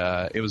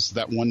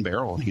one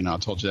barrel. I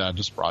told you that I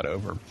just brought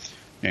over.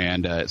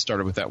 And it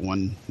started with that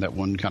one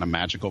kind of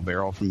magical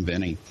barrel from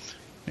Vinny,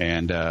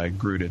 and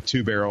grew to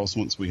 2 barrels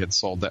once we had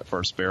sold that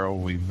first barrel.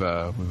 We've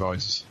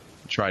always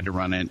tried to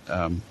run it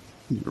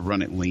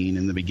lean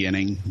in the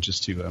beginning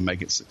just to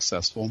make it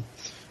successful.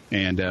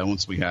 And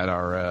once we had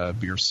our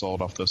beer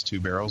sold off those 2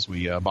 barrels,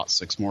 we bought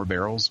 6 more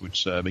barrels,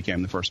 which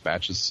became the first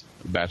batch of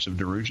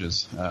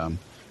DeRouges.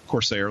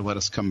 Corsair let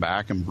us come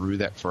back and brew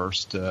that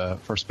first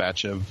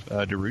batch of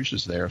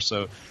DeRouges there.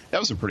 So that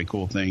was a pretty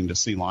cool thing to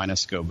see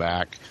Linus go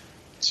back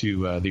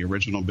to the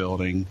original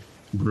building,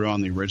 brew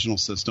on the original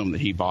system that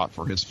he bought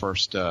for his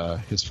first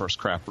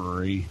craft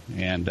brewery,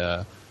 and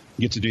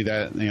get to do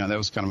that. That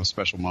was kind of a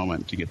special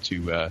moment to get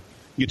to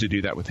get to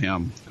do that with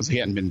him, because he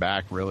hadn't been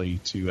back really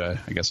to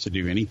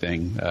do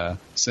anything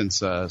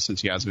since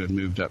Yazoo had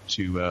moved up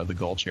to the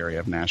Gulch area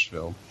of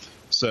Nashville.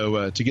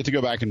 So to get to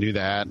go back and do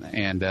that,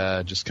 and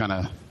just kind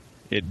of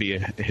it'd be a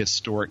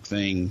historic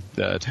thing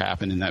to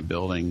happen in that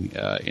building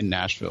in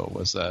Nashville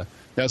that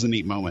was a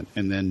neat moment.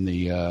 And then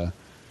the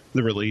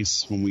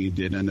release, when we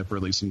did end up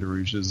releasing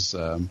DeRouges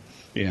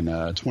in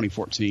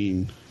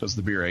 2014, because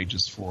the beer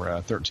ages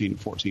for 13 to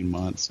 14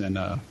 months in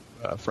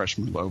fresh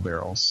Merlot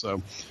barrels.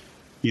 So,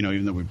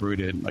 even though we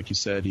brewed it, like you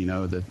said,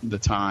 the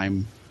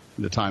time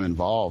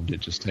involved,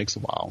 it just takes a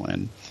while.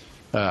 And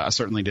I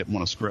certainly didn't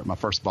want to screw up my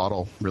first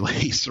bottle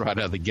release right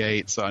out of the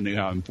gate, so I knew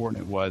how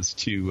important it was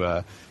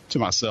to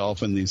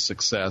myself and the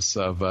success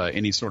of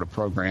any sort of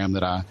program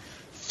that I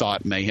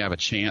thought may have a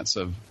chance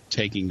of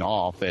taking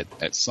off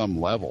at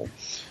some level.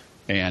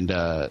 And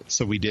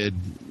so we did.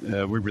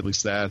 We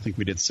released that. I think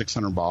we did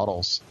 600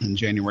 bottles in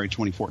January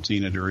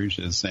 2014 at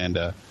DeRouges,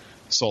 and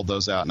sold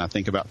those out in, I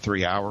think, about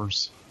 3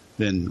 hours.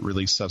 Then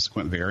released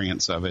subsequent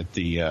variants of it.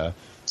 The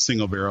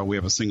single barrel, we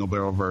have a single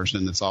barrel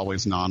version that's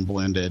always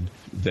non-blended,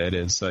 that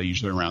is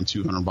usually around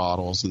 200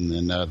 bottles. And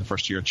then the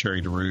first year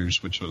Cherry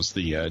DeRouge, which was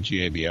the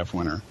GABF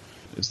winner,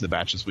 is the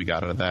batches we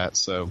got out of that.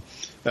 So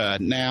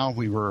now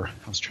I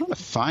was trying to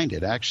find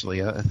it,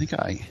 actually. I think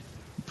I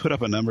put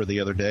up a number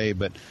the other day,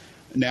 but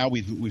now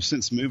we've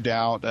since moved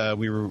out.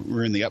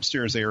 We're in the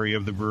upstairs area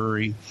of the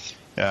brewery.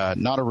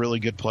 Not a really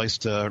good place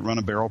to run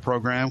a barrel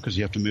program, because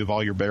you have to move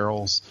all your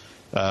barrels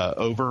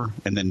over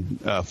and then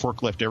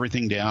forklift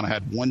everything down. I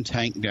had one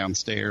tank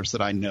downstairs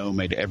that I know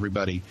made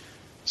everybody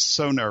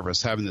so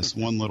nervous, having this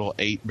one little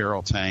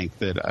 8-barrel tank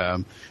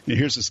that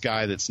here's this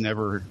guy that's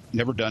never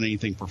done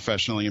anything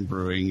professionally in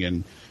brewing,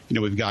 and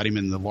we've got him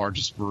in the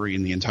largest brewery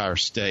in the entire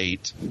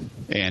state,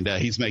 and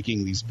he's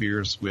making these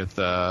beers with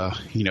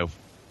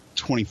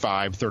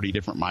 25, 30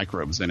 different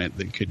microbes in it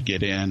that could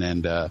get in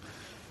and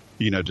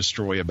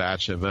destroy a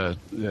batch of a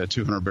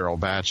 200-barrel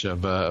batch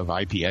of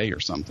IPA or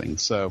something.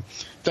 So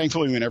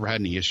thankfully we never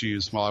had any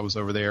issues while I was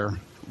over there.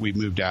 We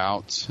moved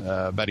out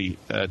about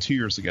 2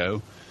 years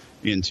ago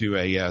into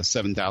a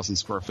 7,000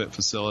 square foot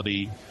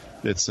facility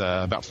that's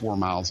about 4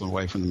 miles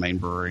away from the main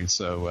brewery.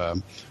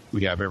 So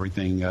we have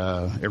everything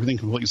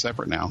completely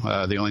separate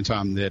now. The only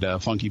time that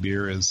Funky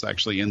Beer is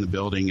actually in the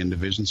building in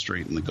Division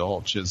Street in the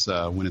Gulch is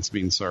when it's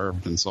being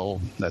served and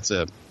sold. That's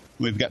it.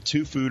 We've got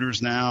 2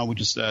 fooders now. We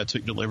just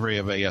took delivery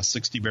of a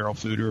 60-barrel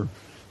fooder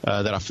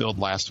that I filled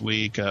last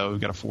week.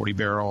 We've got a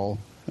 40-barrel,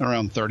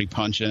 around 30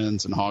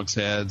 punch-ins and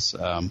hogsheads.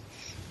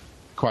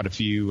 Quite a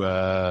few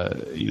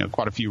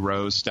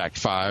rows stacked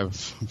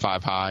five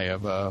high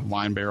of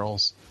wine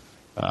barrels.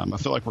 I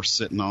feel like we're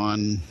sitting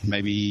on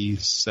maybe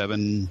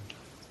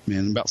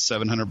about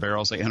 700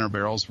 barrels, 800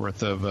 barrels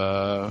worth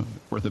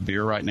of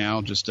beer right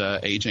now, just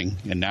aging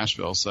in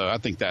Nashville. So I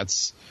think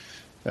that's.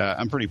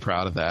 I'm pretty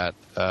proud of that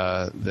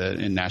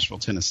in Nashville,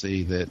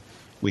 Tennessee, that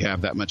we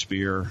have that much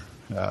beer.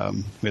 We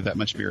have that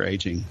much beer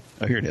aging.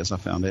 Oh, here it is. I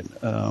found it.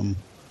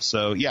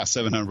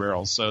 700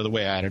 barrels. So the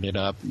way I added it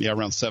up,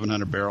 around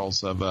 700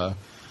 barrels of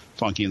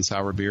funky and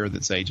sour beer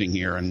that's aging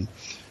here. And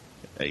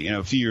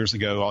a few years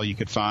ago, all you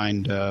could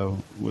find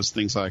was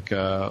things like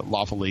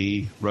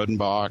Lafayette,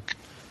 Rodenbach.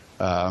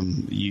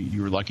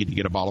 You were lucky to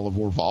get a bottle of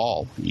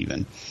Orval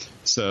even.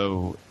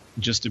 So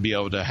just to be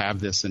able to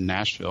have this in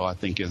Nashville, I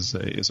think is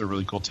a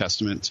really cool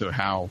testament to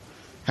how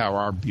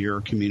our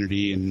beer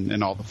community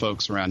and all the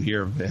folks around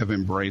here have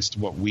embraced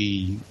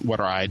what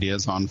our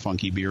ideas on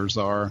funky beers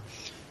are,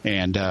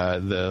 and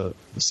the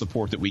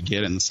support that we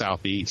get in the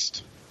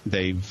Southeast.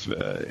 They've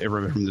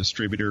everywhere from the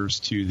distributors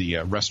to the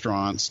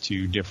restaurants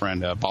to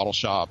different bottle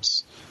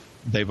shops.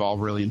 They've all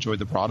really enjoyed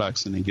the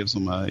products, and it gives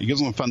them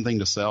a fun thing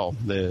to sell.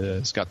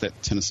 It's got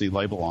that Tennessee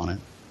label on it.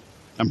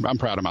 I'm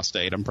proud of my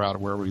state. I'm proud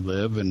of where we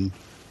live, and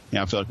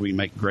I feel like we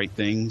make great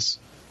things,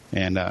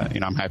 and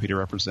I'm happy to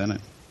represent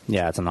it.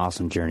 Yeah, it's an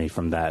awesome journey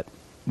from that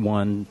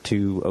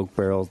 1-2 oak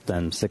barrels,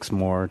 then 6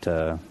 more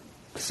to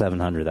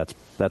 700.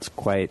 That's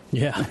quite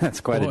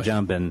a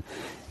jump, and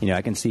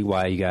I can see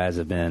why you guys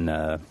have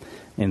been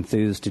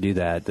enthused to do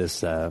that.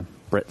 This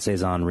Brett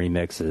Saison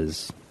remix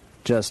is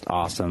just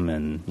awesome,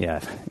 and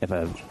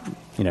if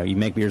you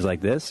make beers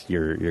like this,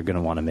 you're going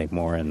to want to make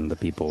more, and the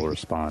people will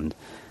respond.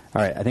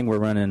 All right, I think we're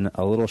running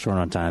a little short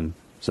on time,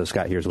 so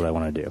Scott, here's what I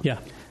want to do. Yeah.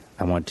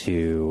 I want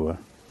to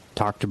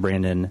talk to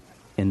Brandon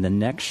in the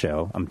next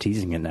show. I'm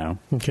teasing it now.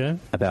 Okay.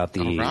 About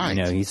the,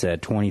 he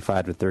said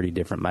 25 to 30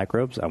 different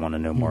microbes. I want to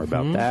know more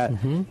about that.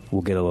 Mm-hmm.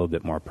 We'll get a little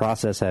bit more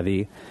process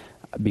heavy.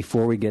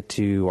 Before we get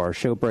to our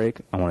show break,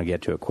 I want to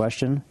get to a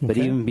question. Okay. But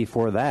even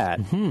before that,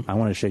 I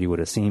want to show you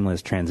what a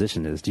seamless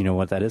transition is. Do you know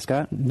what that is,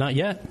 Scott? Not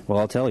yet. Well,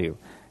 I'll tell you.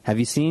 Have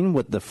you seen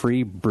what the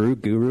free Brew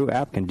Guru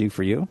app can do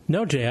for you?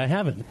 No, Jay, I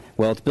haven't.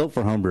 Well, it's built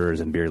for homebrewers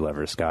and beer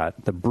lovers, Scott.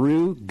 The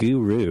Brew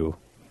Guru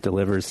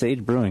delivers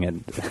sage brewing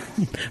and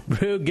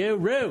Brew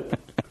Guru.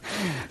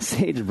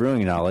 Sage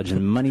brewing knowledge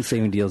and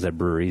money-saving deals at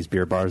breweries,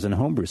 beer bars, and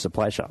homebrew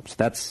supply shops.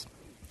 That's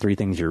three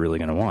things you're really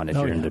going to want if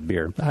you're into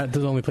beer. Those are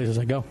the only places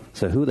I go.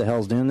 So who the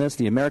hell's doing this?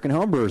 The American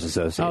Homebrewers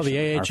Association. Oh,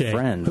 the AHA. Our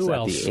friends Who at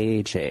else? the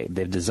AHA.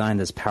 They've designed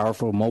this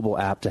powerful mobile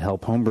app to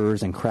help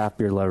homebrewers and craft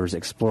beer lovers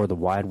explore the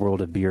wide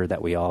world of beer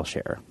that we all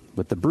share.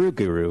 With the Brew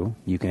Guru,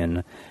 you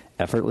can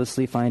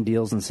effortlessly find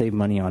deals and save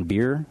money on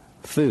beer,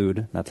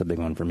 food, that's a big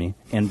one for me,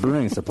 and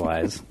brewing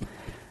supplies.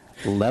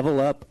 Level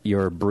up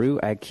your brew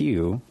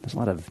IQ. There's a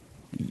lot of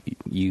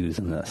U's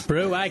in this.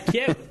 Brew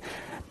IQ.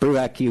 Brew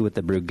IQ with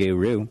the Brew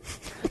Guru.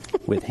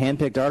 With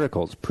hand-picked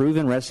articles,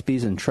 proven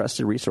recipes, and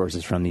trusted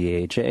resources from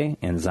the AHA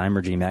and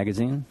Zymergy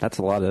magazine. That's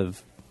a lot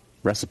of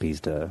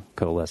recipes to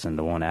coalesce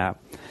into one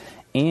app.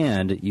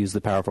 And use the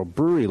powerful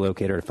brewery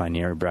locator to find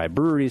nearby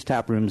breweries,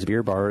 tap rooms,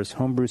 beer bars,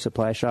 homebrew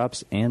supply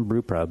shops, and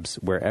brew pubs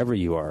wherever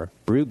you are.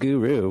 Brew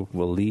Guru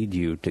will lead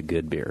you to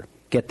good beer.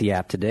 Get the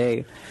app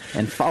today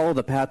and follow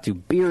the path to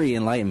beery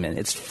enlightenment.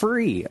 It's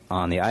free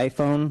on the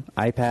iPhone,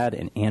 iPad,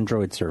 and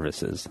Android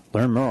services.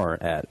 Learn more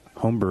at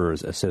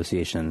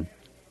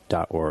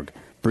homebrewersassociation.org.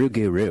 Brew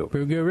Guru.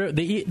 Brew Guru.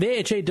 The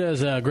AHA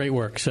does great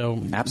work,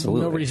 so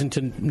absolutely no reason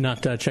to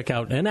not check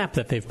out an app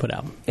that they've put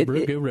out.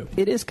 Brew Guru.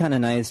 It is kind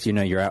of nice,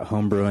 you're out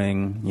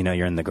homebrewing,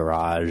 you're in the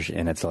garage,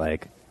 and it's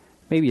like,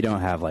 maybe you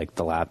don't have like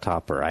the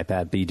laptop or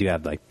iPad, but you do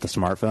have like the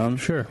smartphone.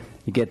 Sure.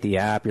 You get the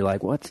app, you're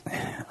like,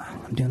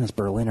 I'm doing this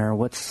Berliner,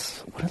 what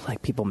do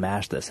like people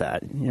mash this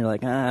at? And you're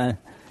like, I'm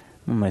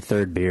on my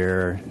third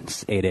beer,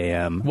 it's 8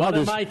 a.m. What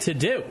am I to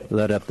do?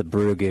 Load up the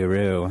Brew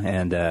Guru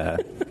and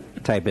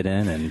type it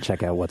in and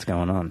check out what's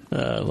going on.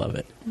 Love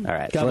it. All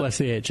right. God bless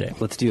the AHA.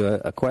 Let's do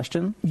a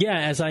question. Yeah,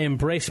 as I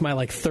embrace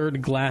my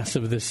third glass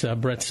of this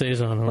Brett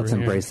Saison. Let's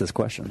embrace this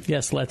question.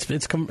 Yes, let's.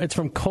 It's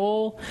from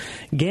Cole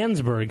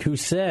Gansberg, who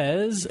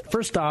says,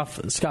 first off,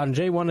 Scott and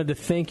Jay wanted to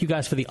thank you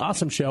guys for the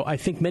awesome show. I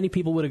think many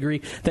people would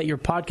agree that your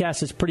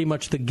podcast is pretty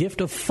much the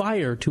gift of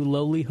fire to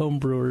lowly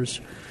homebrewers.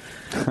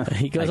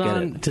 He goes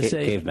on to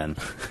say... Cavemen.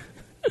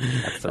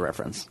 That's the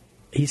reference.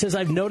 He says,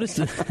 I've noticed...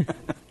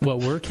 What,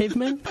 we're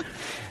cavemen?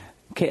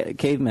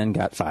 Cavemen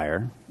got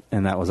fire,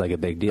 and that was like a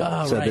big deal.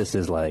 So right. this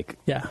is like,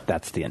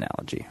 that's the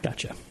analogy.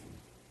 Gotcha.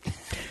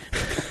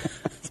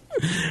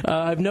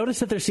 I've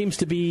noticed that there seems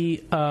to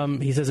be,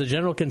 he says, a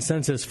general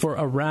consensus for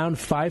around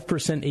 5%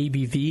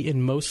 ABV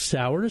in most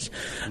sours.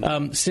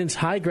 Since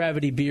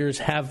high-gravity beers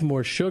have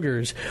more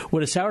sugars,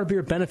 would a sour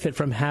beer benefit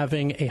from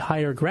having a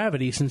higher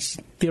gravity, since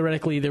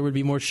theoretically there would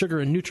be more sugar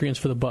and nutrients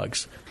for the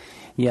bugs?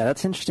 Yeah,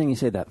 that's interesting you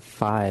say that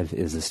 5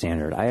 is the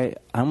standard. I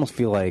almost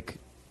feel like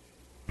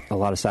a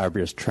lot of sour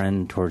beers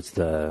trend towards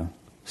the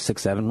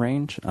 6-7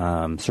 range.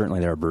 Certainly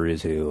there are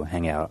breweries who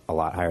hang out a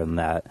lot higher than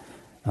that.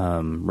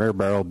 Rare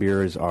barrel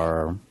beers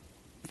are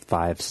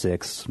 5,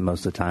 6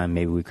 most of the time.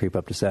 Maybe we creep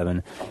up to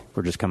 7.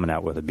 We're just coming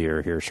out with a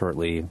beer here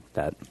shortly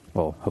that,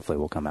 well, hopefully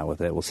we'll come out with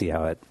it. We'll see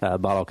how it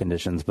bottle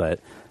conditions, but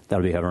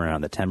that'll be hovering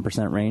around the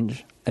 10%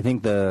 range. I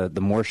think the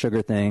more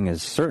sugar thing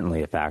is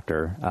certainly a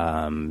factor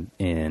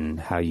in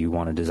how you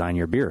want to design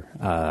your beer.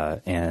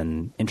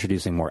 And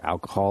introducing more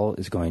alcohol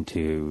is going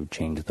to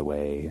change the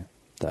way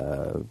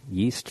the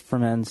yeast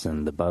ferments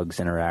and the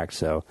bugs interact.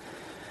 So,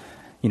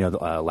 the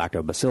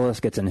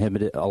lactobacillus gets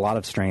inhibited. A lot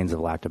of strains of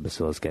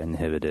lactobacillus get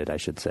inhibited, I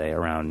should say,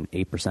 around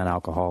 8%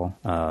 alcohol.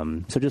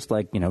 So just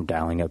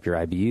dialing up your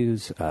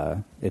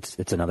IBUs,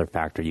 it's another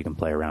factor you can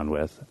play around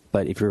with.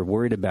 But if you're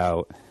worried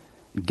about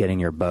getting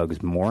your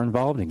bugs more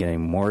involved and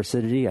getting more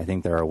acidity, I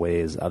think there are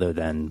ways other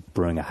than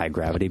brewing a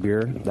high-gravity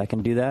beer that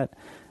can do that.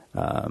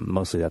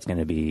 Mostly that's going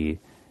to be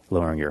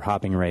lowering your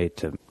hopping rate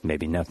to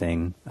maybe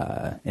nothing,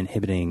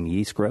 inhibiting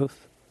yeast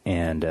growth,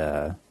 and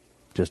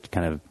just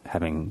kind of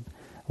having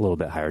a little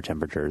bit higher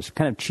temperatures,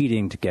 kind of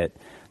cheating to get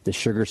the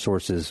sugar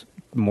sources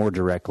more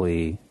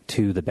directly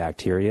to the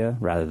bacteria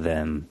rather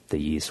than the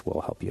yeast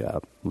will help you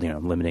out,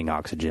 limiting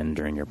oxygen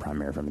during your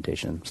primary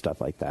fermentation, stuff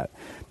like that.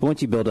 But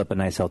once you build up a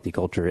nice healthy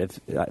culture, if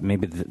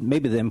maybe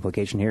the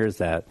implication here is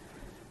that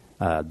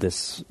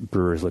this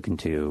brewer is looking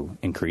to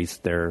increase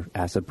their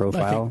acid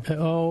profile.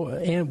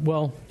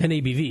 And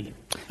ABV,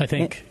 I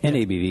think. And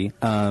ABV.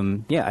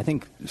 I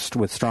think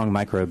with strong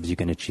microbes, you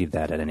can achieve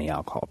that at any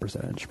alcohol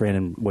percentage.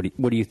 Brandon, what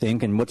do you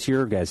think, and what's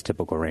your guys'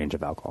 typical range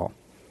of alcohol?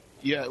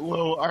 Yeah,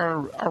 well,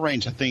 our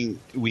range, I think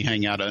we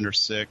hang out under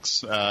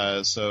 6.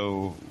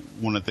 So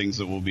one of the things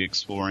that we'll be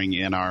exploring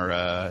in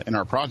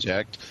our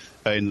project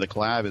in the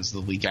collab is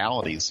the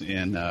legalities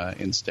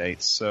in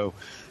states. So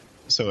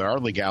our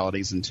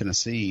legalities in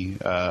Tennessee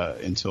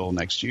until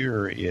next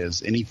year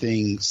is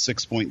anything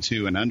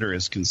 6.2 and under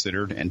is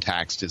considered and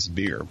taxed as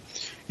beer.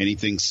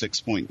 Anything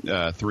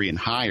 6.3 and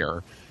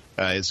higher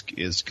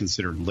is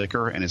considered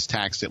liquor and is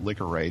taxed at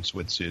liquor rates,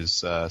 which is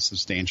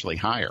substantially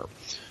higher.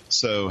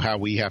 So how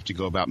we have to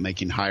go about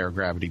making higher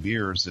gravity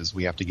beers is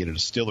we have to get a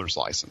distiller's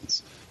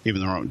license.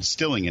 Even though we're not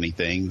distilling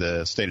anything,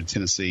 the state of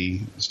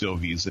Tennessee still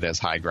views it as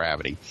high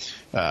gravity.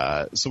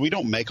 So we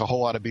don't make a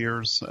whole lot of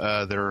beers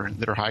that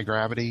are high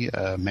gravity,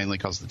 mainly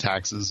because of the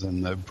taxes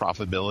and the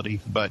profitability.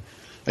 But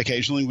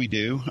occasionally we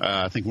do.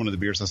 I think one of the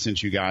beers I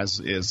sent you guys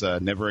is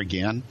Never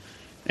Again.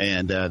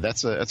 And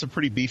that's a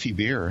pretty beefy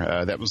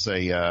beer. That was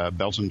a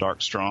Belgian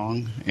Dark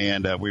Strong,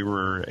 and we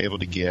were able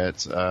to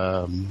get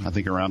I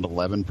think around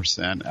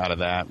 11% out of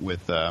that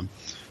with a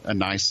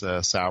nice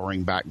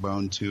souring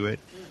backbone to it.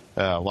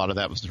 A lot of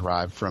that was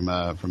derived from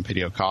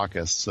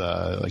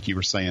Pediococcus. Like you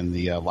were saying,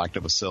 the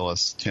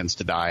lactobacillus tends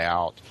to die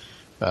out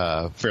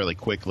fairly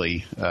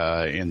quickly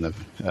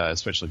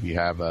especially if you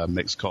have a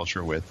mixed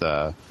culture with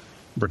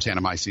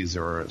Brettanomyces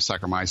or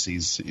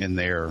Saccharomyces in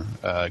there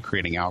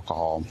creating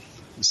alcohol.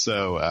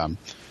 So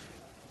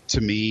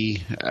to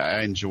me,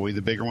 I enjoy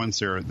the bigger ones.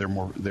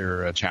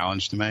 They're a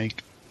challenge to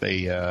make.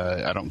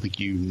 I don't think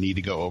you need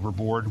to go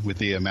overboard with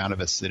the amount of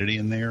acidity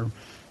in there.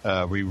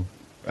 We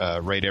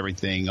rate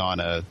everything on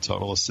a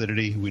total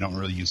acidity. We don't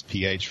really use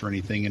pH for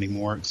anything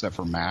anymore except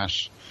for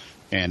mash,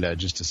 and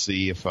just to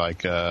see if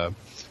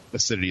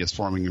acidity is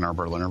forming in our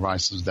Berliner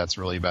Weisses. That's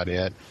really about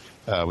it.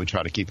 We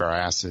try to keep our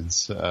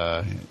acids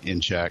in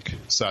check.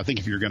 So I think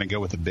if you're going to go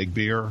with a big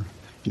beer,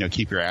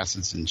 keep your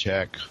acids in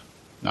check.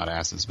 Not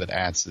acids, but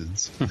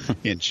acids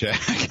in check.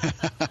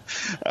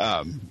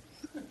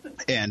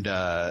 And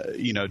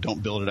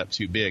don't build it up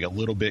too big. A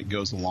little bit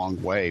goes a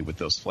long way with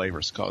those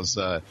flavors, because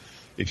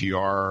if you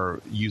are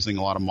using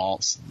a lot of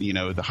malts,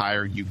 the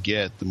higher you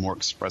get, the more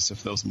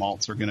expressive those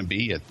malts are going to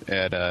be at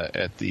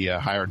the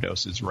higher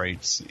dosage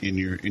rates in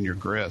your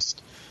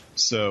grist.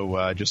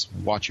 So just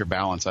watch your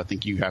balance. I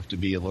think you have to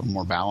be a little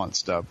more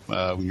balanced up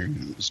when you're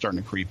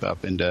starting to creep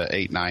up into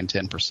 8, 9,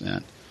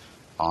 10%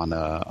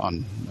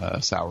 on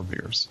sour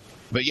beers.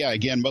 But yeah,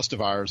 again, most of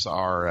ours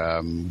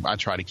are. I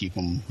try to keep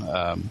them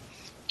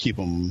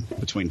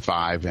between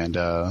 5 and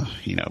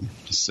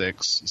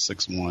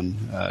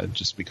 6.1,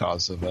 just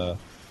because of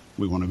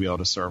we want to be able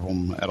to serve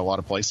them at a lot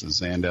of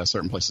places, and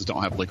certain places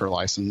don't have liquor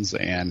license,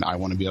 and I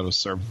want to be able to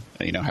serve,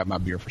 have my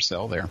beer for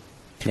sale there.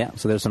 Yeah,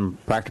 so there's some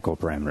practical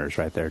parameters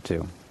right there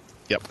too.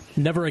 Yep.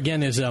 Never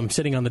Again is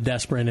sitting on the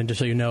desk, Brandon, just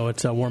so you know.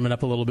 It's warming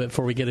up a little bit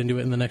before we get into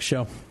it in the next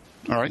show.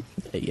 All right.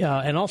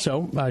 And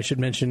also, I should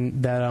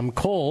mention that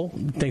Cole,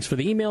 thanks for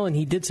the email, and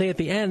he did say at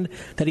the end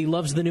that he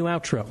loves the new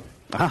outro.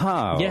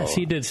 Oh. Yes,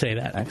 he did say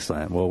that.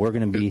 Excellent. Well, we're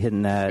going to be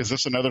hitting that. Is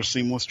this another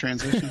seamless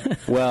transition?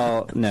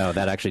 Well, no,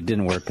 that actually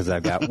didn't work, because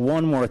I've got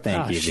one more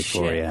thank you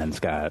before you end,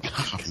 Scott.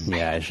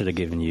 Yeah, I should have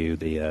given you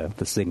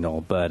the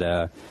signal,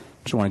 but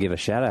just want to give a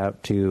shout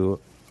out to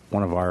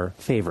one of our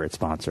favorite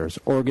sponsors,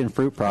 Oregon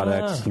Fruit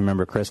Products. You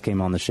remember Chris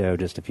came on the show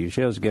just a few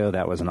shows ago.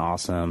 That was an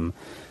awesome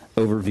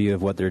overview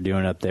of what they're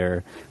doing up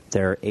there.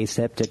 Their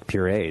aseptic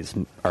purees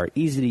are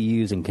easy to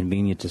use and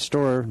convenient to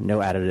store. No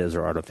additives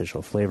or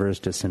artificial flavors,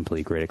 just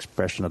simply a great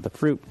expression of the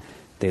fruit.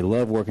 They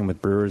love working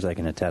with brewers. I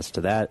can attest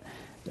to that,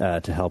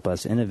 to help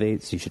us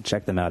innovate. So you should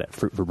check them out at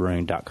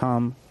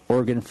fruitforbrewing.com.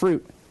 Oregon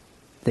Fruit,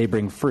 they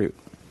bring fruit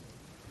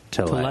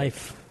to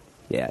life.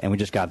 Yeah, and we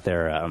just got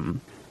their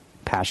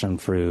passion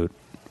fruit,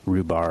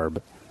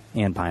 rhubarb,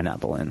 and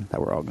pineapple in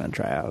that we're all going to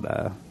try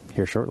out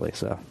here shortly,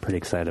 so pretty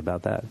excited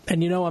about that.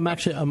 And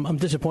I'm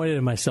disappointed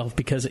in myself,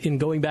 because in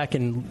going back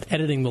and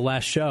editing the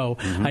last show,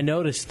 I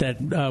noticed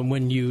that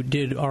when you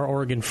did our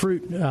Oregon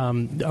Fruit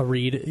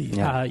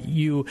read,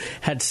 you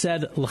had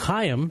said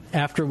L'chaim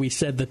after we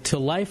said the To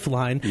Life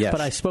line,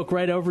 but I spoke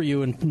right over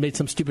you and made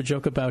some stupid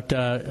joke about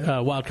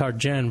Wildcard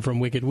Jen from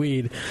Wicked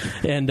Weed,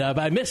 and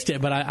I missed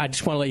it, but I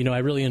just want to let you know I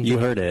really enjoyed it.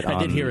 You heard it. I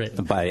did hear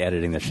it. By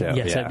editing the show.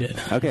 Yes, I did.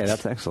 Okay,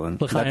 that's excellent.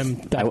 L'chaim,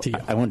 back to you.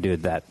 I won't do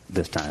that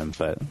this time,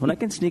 but when I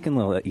can sneak in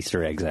little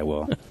Easter eggs, I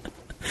will.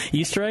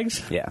 Easter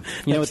eggs? Yeah.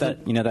 You know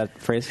that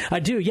phrase?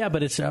 I do, yeah,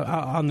 but it's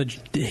on the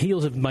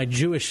heels of my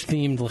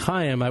Jewish-themed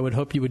L'chaim. I would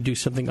hope you would do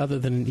something other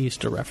than an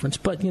Easter reference,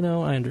 but,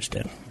 I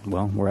understand.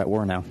 Well, we're at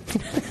war now.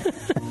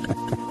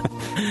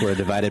 We're a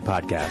divided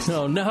podcast.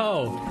 Oh,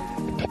 no.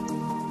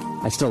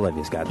 I still love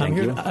you, Scott. Thank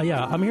you.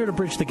 I'm here to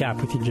bridge the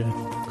gap with you, Jay.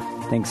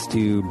 Thanks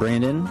to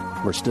Brandon.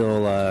 We're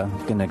still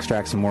going to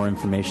extract some more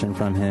information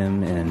from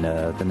him in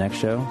the next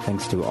show.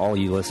 Thanks to all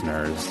you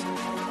listeners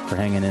for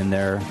hanging in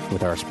there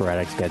with our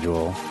sporadic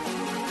schedule.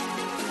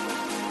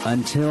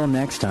 Until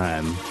next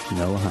time,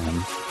 no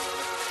L'chaim.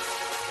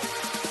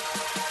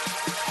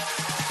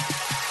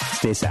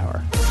 Stay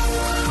sour.